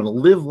decide I'm going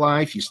to live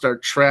life. You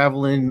start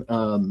traveling,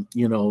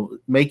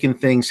 making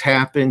things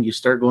happen. You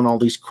start going all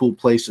these cool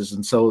places.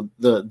 And so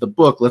the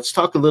book, let's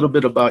talk a little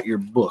bit about your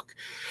book.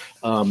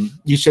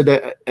 You said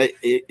that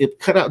it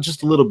cut out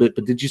just a little bit,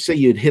 but did you say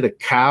you'd hit a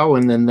cow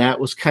and then that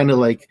was kind of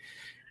like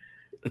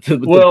the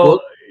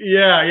book?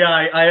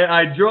 Yeah.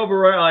 I drove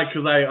around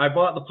because I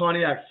bought the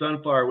Pontiac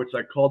Sunfire, which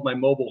I called my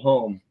mobile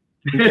home.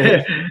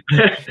 Okay.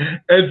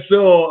 And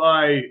so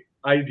I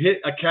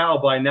hit a cow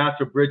by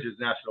Natural Bridges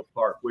National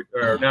Park,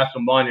 or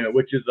National Monument,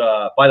 which is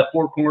by the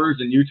Four Corners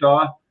in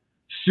Utah.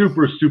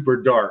 Super, super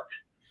dark.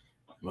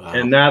 Wow.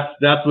 And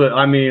that's what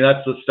I mean.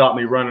 That's what stopped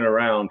me running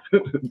around.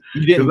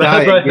 You didn't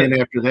die again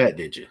after that,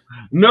 did you?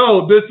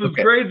 No, this is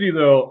crazy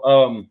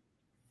though.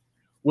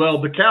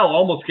 Well, the cow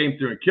almost came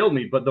through and killed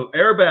me, but the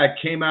airbag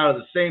came out at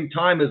the same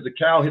time as the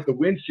cow hit the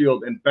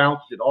windshield and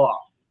bounced it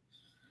off.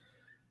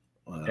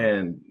 Wow.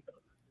 And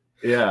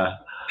yeah.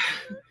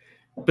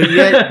 But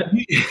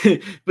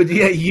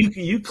yet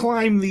you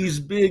climb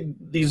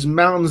these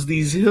mountains,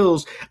 these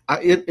hills.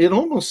 It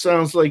almost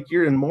sounds like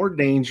you're in more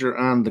danger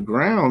on the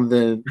ground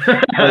than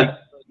like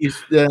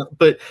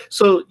but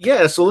so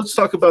let's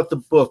talk about the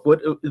book.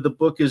 What the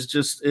book is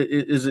just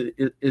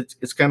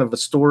it's kind of a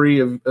story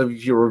of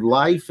your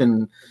life.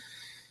 And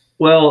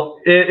well,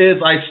 it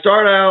is. I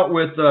start out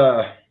with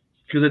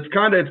because it's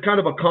kind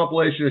of a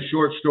compilation of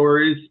short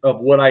stories of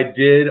what I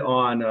did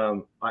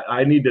on.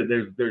 I need to.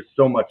 There's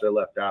so much I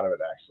left out of it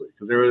actually,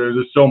 because there's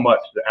just so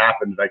much that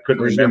happened that I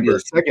couldn't remember. A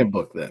second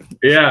book then.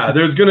 Yeah,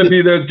 there's gonna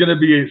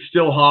be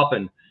still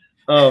hopping.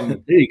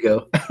 There you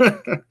go.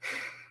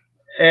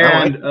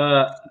 And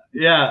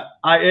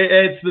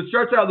it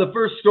starts out. The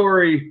first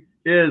story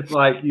is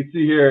like you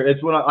see here.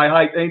 It's when I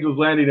hiked Angel's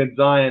Landing in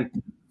Zion,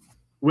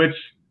 which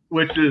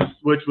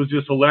was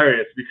just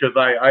hilarious because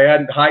I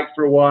hadn't hiked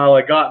for a while.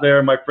 I got there,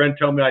 and my friend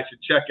told me I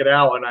should check it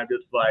out, and I'm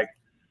just like,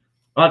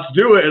 let's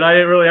do it. And I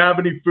didn't really have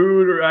any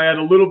food, or I had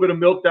a little bit of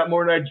milk that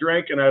morning I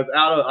drank, and I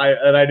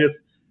just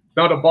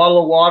found a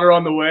bottle of water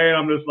on the way, and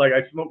I'm just like,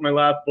 I smoked my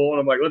last bowl, and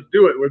I'm like, let's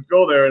do it, let's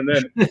go there. And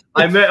then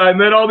I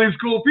met all these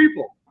cool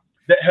people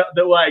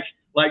that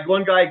like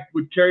one guy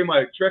would carry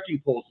my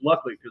trekking poles,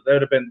 luckily, because that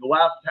would have been the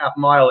last half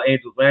mile of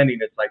Angel's Landing.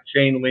 It's like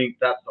chain link,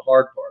 that's the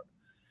hard part.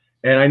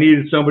 And I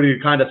needed somebody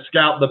to kind of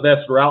scout the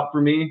best route for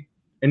me.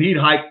 And he'd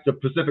hiked the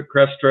Pacific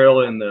Crest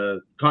Trail and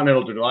the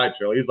Continental Divide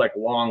Trail. He's like a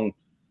long,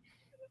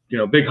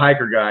 big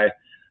hiker guy.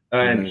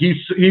 And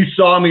he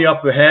saw me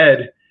up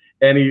ahead,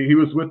 and he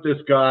was with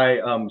this guy,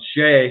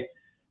 Shay.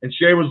 And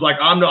Shay was like,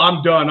 I'm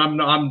done.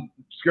 I'm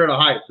scared of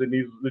heights. And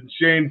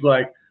Shane's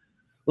like,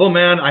 well,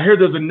 man, I hear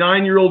there's a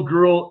 9-year-old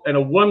girl and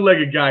a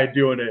one-legged guy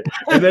doing it.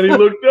 And then he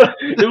looked up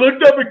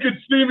and could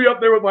see me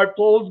up there with my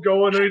poles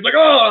going, and he's like,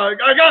 oh,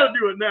 I got to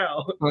do it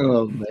now.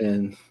 Oh,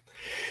 man.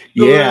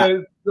 So,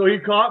 yeah. So he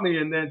caught me,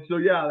 and then,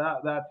 that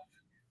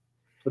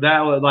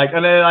was like,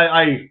 and then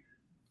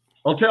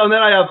I'll tell, and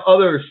then I have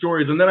other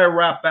stories, and then I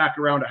wrap back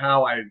around to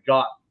how I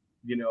got,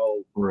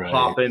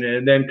 popping,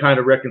 and then kind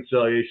of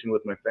reconciliation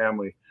with my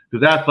family.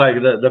 Because that's like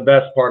the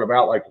best part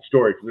about like the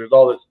story, because there's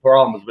all this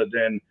problems, but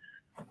then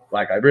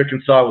like I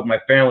reconcile with my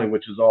family,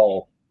 which is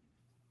all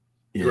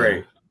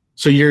great.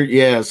 So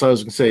so I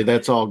was gonna say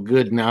that's all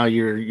good now.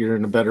 You're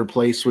in a better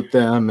place with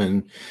them,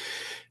 and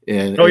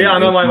I'm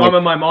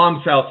in my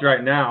mom's house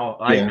right now.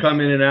 I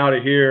come in and out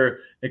of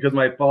here because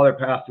my father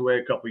passed away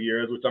a couple of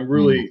years, which I'm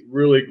really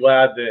really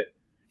glad that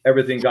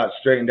everything got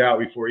straightened out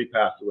before he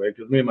passed away,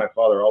 because me and my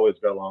father always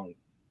got along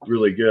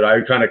really good.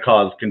 I kind of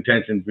caused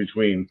contentions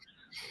between.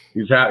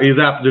 He's happy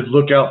to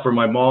look out for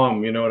my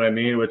mom, you know what I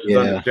mean, which is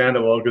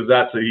understandable because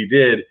that's what he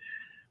did.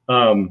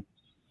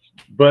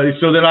 But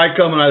so then I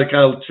come and I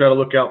kind of try to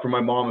look out for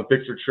my mom and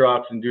fix her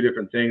trucks and do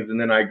different things, and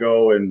then I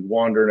go and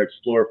wander and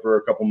explore for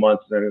a couple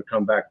months, and then I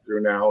come back through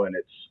now, and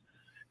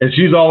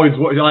she's always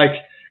like,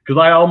 because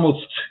I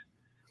almost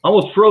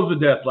froze to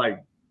death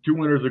like 2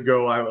 winters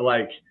ago. I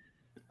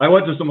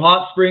went to some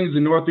hot springs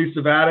in northeast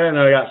Nevada, and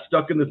I got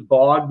stuck in this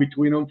bog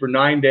between them for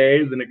 9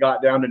 days, and it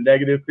got down to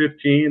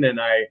 -15,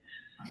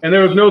 and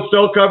there was no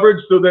cell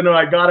coverage. So then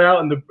I got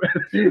out, and the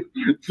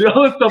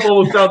other stuff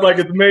almost sounds like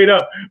it's made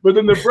up. But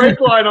then the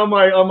brake line on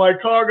my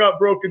car got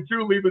broken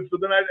too leaving, so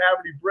then I didn't have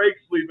any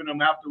brakes leaving. I'm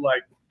have to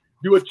like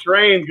do a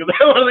train because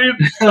I want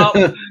to stop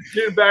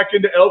getting back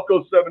into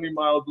Elko 70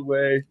 miles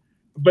away.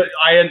 But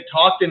I hadn't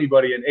talked to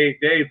anybody in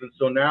 8 days, and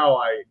so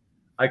now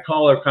I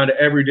call her kind of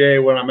every day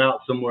when I'm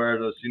out somewhere,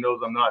 so she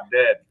knows I'm not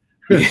dead.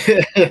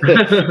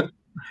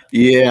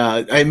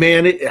 Yeah,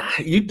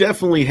 you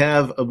definitely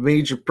have a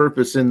major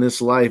purpose in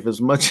this life. As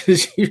much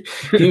as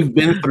you've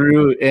been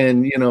through,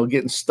 and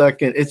getting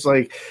stuck in, it's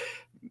like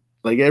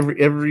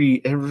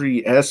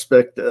every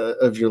aspect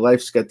of your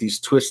life's got these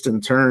twists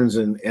and turns,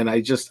 and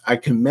I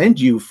commend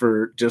you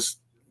for just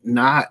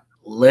not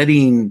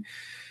letting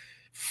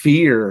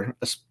fear,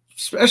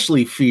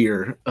 especially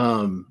fear,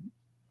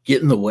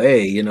 get in the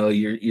way.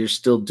 You're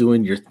still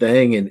doing your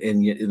thing,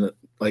 and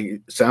like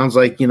it sounds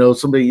like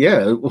somebody,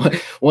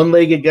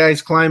 one-legged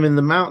guys climbing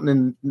the mountain,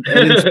 and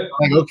it's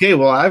like, okay,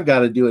 well, I've got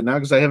to do it now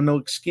because I have no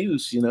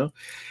excuse.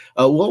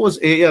 What was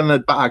on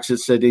the box? It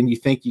said, "And you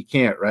think you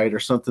can't," right, or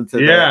something to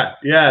that.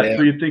 Yeah.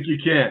 So you think you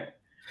can't?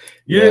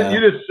 You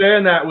just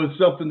saying that was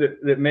something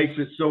that makes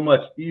it so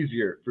much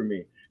easier for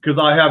me, because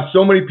I have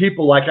so many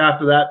people like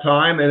after that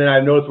time, and then I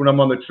notice when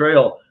I'm on the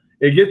trail,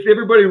 it gets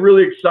everybody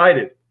really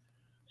excited.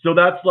 So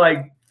that's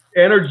like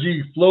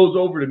energy flows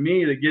over to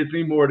me that gives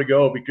me more to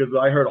go, because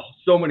I heard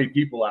so many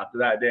people after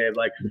that day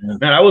like,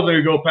 man, I wasn't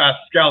gonna go past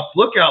Scout's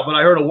Lookout, but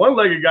I heard a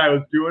one-legged guy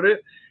was doing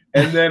it,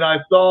 and then I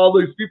saw all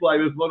these people,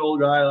 like this one old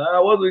guy, I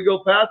wasn't gonna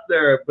go past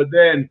there, but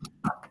then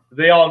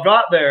they all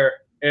got there,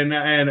 and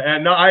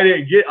no, I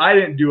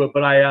didn't do it,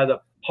 but I had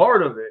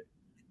part of it.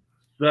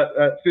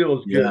 That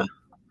feels good. Yeah.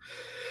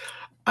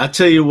 I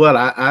tell you what,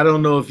 I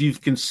don't know if you've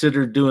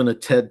considered doing a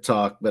TED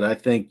Talk, but I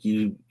think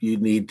you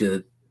need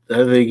to.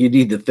 I think you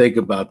need to think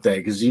about that,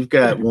 because you've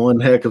got one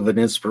heck of an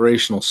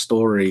inspirational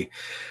story.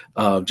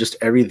 Just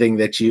everything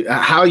that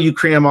how you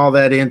cram all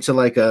that into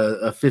like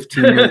a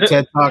 15-minute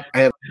TED Talk.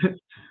 I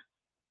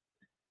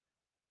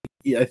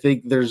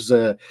think there's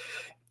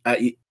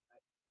I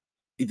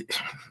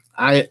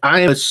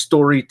am a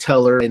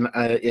storyteller,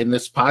 and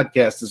this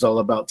podcast is all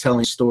about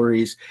telling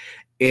stories.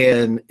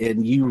 And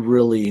you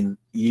really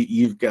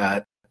you've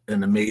got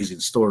an amazing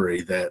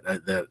story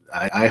that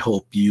I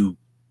hope you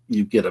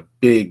get a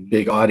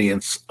big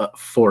audience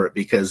for it,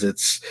 because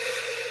it's,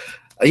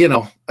 you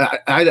know,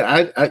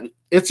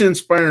 it's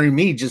inspiring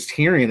me just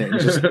hearing it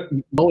and just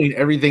knowing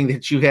everything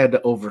that you had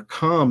to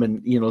overcome,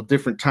 and, you know,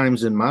 different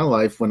times in my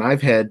life when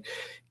I've had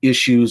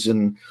issues,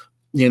 and,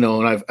 you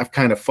know, and I've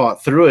kind of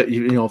fought through it.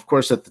 You know, of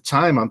course, at the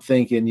time I'm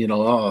thinking, you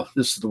know, oh,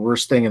 this is the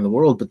worst thing in the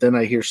world. But then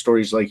I hear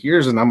stories like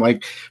yours, and I'm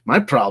like, my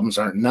problems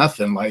aren't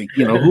nothing. Like,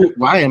 you know,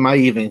 why am I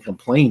even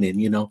complaining?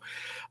 You know,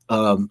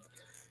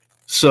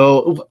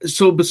 so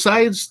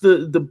besides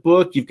the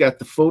book, you've got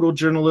the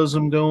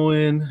photojournalism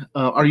going.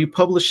 Are you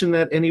publishing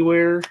that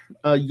anywhere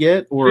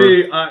yet? Or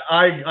see,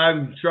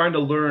 I'm trying to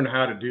learn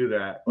how to do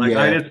that. Like,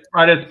 yeah.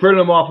 I just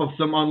printed them off of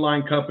some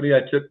online company. I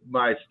took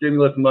my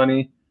stimulus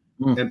money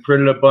and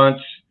printed a bunch.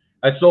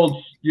 I sold,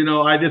 you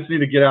know, I just need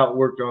to get out and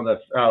work on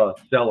that,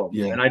 sell them.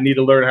 Yeah. And I need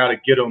to learn how to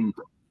get them.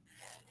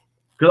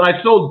 Because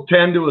I sold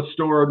 10 to a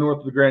store north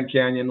of the Grand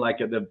Canyon, like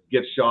at the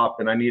gift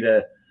shop. And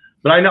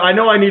but I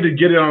know I need to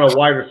get it on a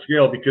wider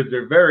scale, because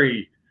they're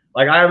very,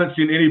 like, I haven't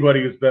seen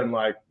anybody who's been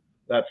like,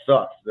 that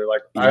sucks. They're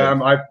like, yeah.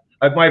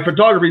 My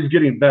photography is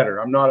getting better.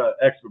 I'm not an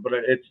expert, but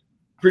it's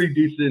pretty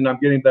decent, and I'm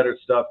getting better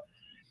stuff.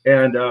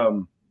 And,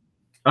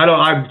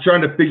 I'm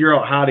trying to figure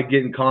out how to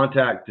get in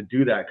contact to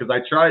do that, because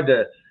I tried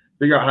to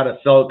figure out how to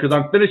sell it, because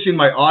I'm finishing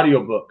my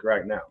audiobook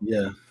right now.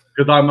 Yeah.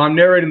 Because I'm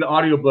narrating the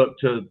audiobook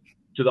to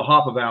the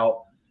Hop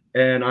About,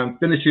 and I'm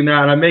finishing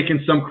that, and I'm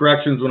making some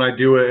corrections when I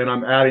do it, and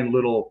I'm adding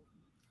little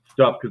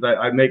stuff, because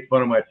I make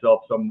fun of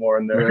myself some more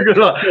in there.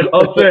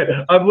 I'll say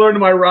I've learned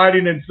my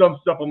writing and some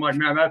stuff. I'm like,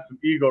 man, that's some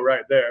ego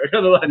right there.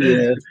 Like,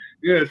 yeah.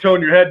 You know,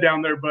 tone your head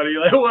down there, buddy.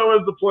 Like, what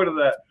was the point of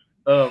that?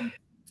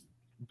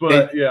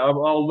 But yeah, I'm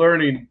all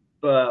learning.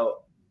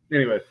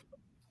 Anyways.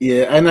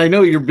 Yeah, and I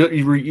know we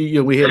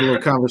had a little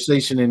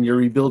conversation, and you're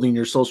rebuilding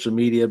your social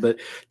media, but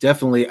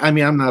definitely, I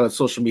mean, I'm not a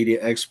social media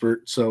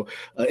expert, so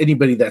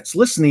anybody that's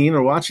listening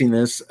or watching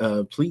this,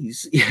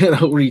 please, you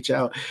know, reach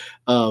out.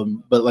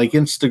 But like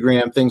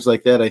Instagram, things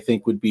like that, I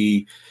think would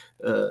be,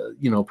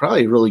 you know,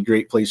 probably a really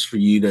great place for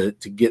you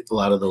to get a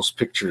lot of those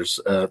pictures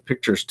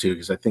too,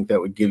 because I think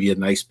that would give you a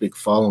nice big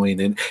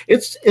following. And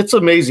it's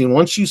amazing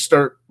once you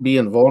start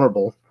being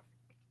vulnerable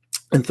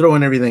and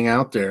throwing everything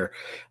out there.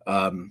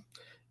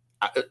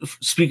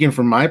 Speaking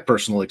from my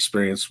personal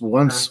experience,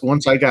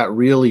 once I got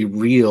really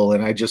real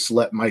and I just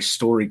let my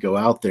story go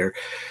out there,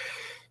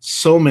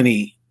 so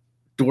many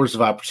doors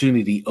of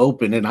opportunity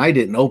open, and I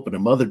didn't open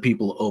them. Other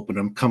people opened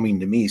them, coming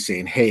to me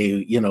saying,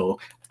 hey, you know,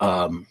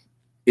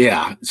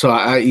 yeah.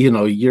 So you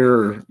know,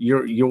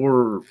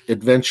 your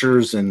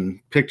adventures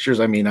and pictures.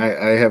 I mean,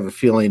 I have a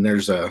feeling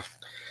and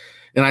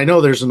I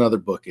know there's another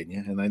book in you.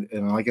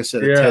 And like I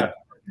said, yeah.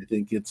 I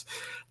think it's,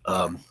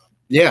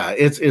 yeah,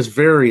 it's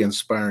very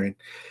inspiring.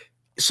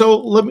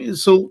 So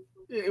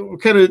we're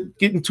kind of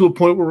getting to a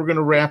point where we're going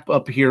to wrap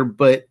up here,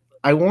 but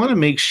I want to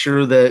make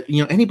sure that,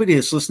 you know, anybody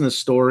that's listening to the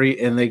story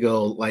and they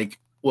go like,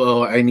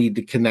 well, I need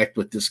to connect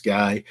with this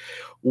guy.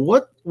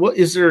 What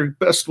is there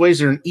best ways? Is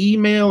there an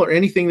email or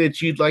anything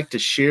that you'd like to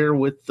share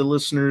with the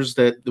listeners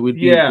that would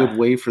be a good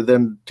way for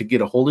them to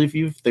get a hold of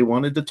you if they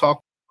wanted to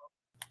talk?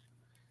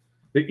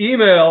 The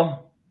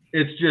email,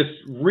 it's just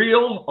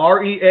real,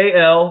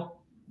 REAL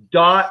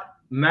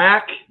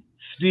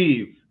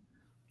 .MacSteve.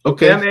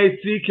 Okay.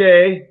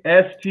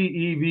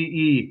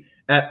 MACKSTEVE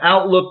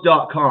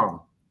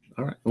 @outlook.com.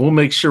 All right. We'll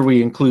make sure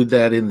we include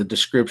that in the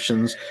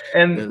descriptions.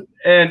 And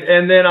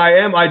then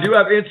I do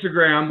have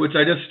Instagram, which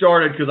I just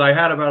started because I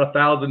had about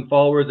 1,000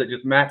 followers at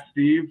just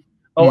MacSteve.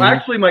 Oh,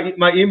 actually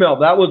my email,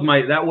 that was my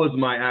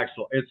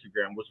actual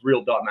Instagram, was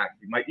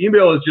real.MacSteve. My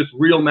email is just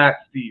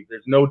realMacSteve.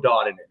 There's no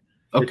dot in it.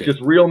 Okay. It's just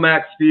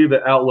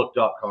realMacSteve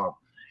 @outlook.com.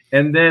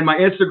 And then my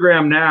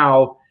Instagram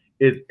now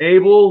is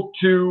able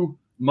to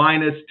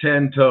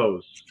 -10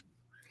 toes,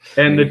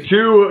 and the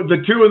two and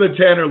the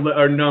 10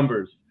 are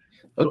numbers.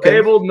 Okay. So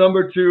able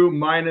 --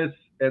 minus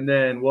and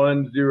then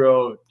 10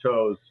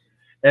 toes,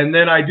 and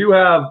then I do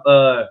have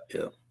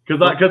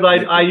because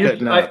I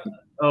used I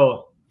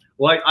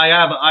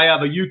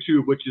have a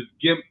YouTube, which is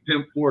Gimp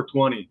Pimp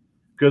 420,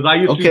 because I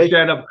used to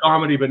stand up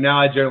comedy, but now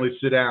I generally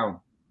sit down.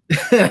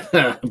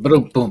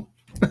 Boom.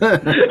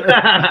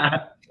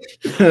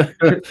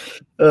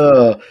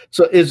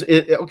 So is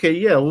it okay?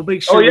 Yeah, we'll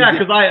make sure. Oh yeah,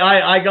 because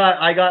I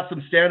got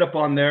some stand up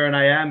on there, and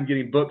I am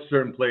getting booked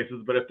certain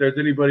places. But if there's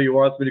anybody who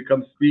wants me to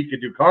come speak and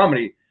do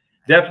comedy,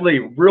 definitely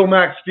real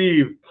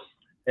MacSteve.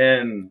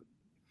 And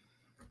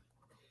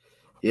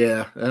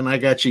Yeah, and I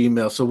got your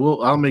email, so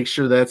I'll make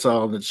sure that's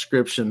all in the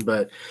description.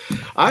 But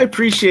I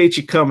appreciate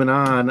you coming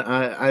on.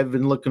 I've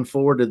been looking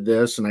forward to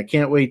this, and I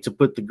can't wait to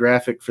put the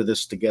graphic for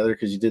this together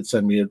because you did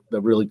send me a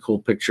really cool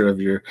picture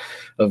of your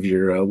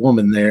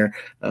woman there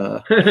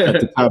at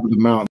the top of the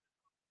mountain.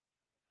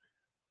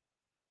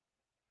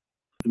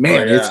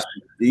 Man, it's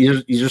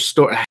your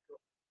story.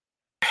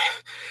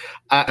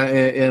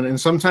 And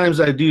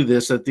sometimes I do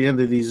this at the end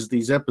of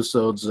these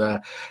episodes.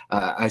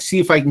 I see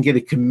if I can get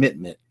a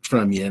commitment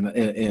from you,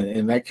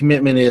 and that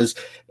commitment is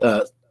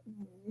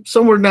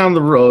somewhere down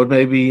the road,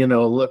 maybe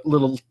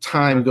little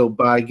time go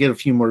by, get a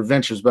few more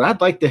adventures. But I'd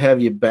like to have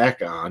you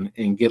back on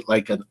and get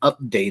like an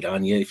update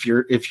on you if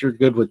you're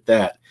good with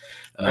that.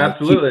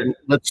 Absolutely.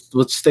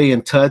 Let's stay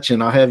in touch,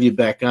 and I'll have you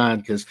back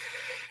on because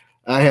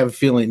I have a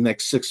feeling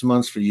next 6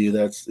 months for you.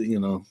 That's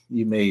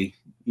you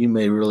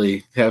may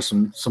really have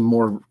some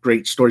more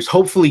great stories.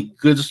 Hopefully,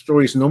 good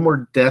stories. No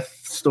more death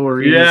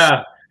stories.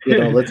 Yeah.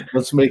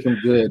 Let's make them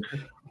good.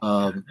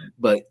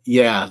 But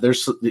yeah,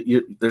 there's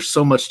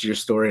so much to your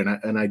story,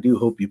 and I do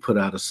hope you put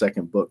out a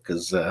second book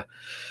because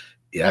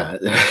yeah.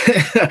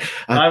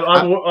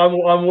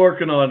 I'm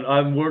working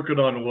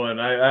on one.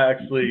 I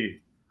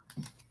actually,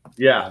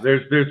 yeah.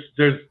 There's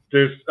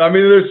I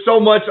mean, there's so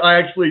much I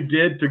actually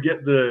did to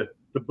get the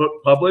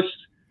book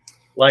published.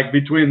 Like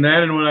between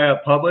then and when I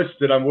have published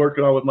that I'm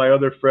working on with my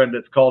other friend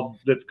that's called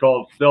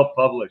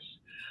Self-Published.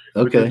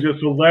 Okay. Which is just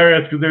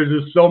hilarious because there's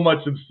just so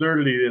much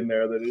absurdity in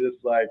there that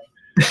it's like.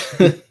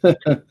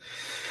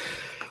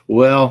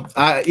 Well,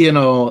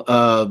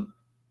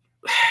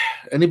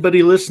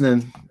 anybody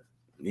listening,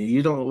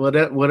 you don't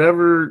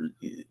whatever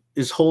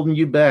is holding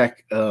you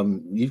back,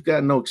 you've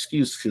got no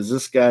excuse because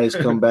this guy's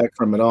come back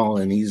from it all,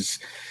 and he's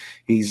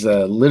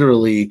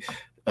literally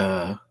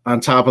on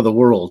top of the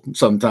world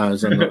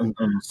sometimes.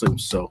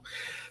 So,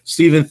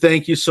 Stephen,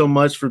 thank you so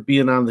much for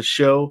being on the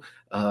show.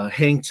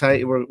 Hang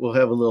tight. We'll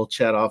have a little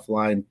chat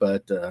offline,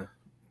 but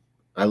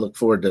I look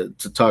forward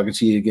to talking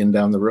to you again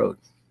down the road.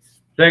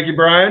 Thank you,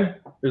 Brian.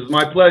 It was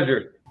my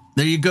pleasure.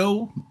 There you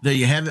go. There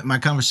you have it. My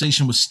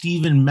conversation with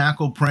Stephen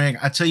McElprang.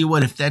 I tell you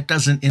what, if that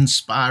doesn't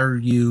inspire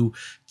you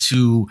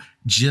to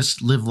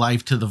just live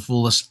life to the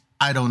fullest,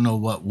 I don't know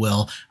what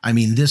will. I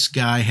mean, this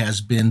guy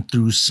has been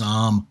through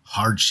some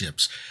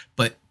hardships,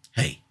 but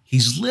hey,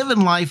 he's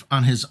living life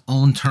on his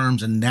own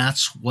terms, and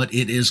that's what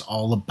it is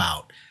all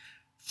about.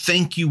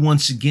 Thank you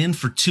once again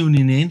for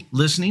tuning in,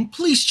 listening.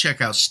 Please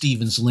check out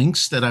Stephen's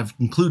links that I've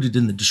included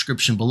in the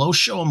description below.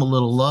 Show him a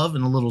little love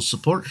and a little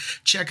support.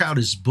 Check out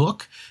his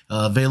book,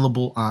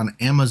 available on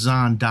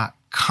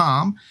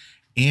Amazon.com.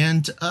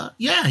 And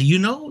yeah, you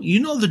know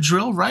the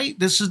drill, right?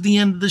 This is the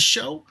end of the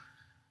show,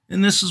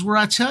 and this is where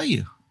I tell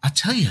you,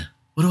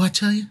 what do I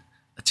tell you?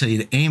 I tell you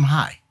to aim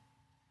high,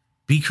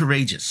 be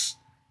courageous,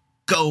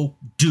 go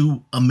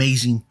do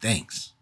amazing things.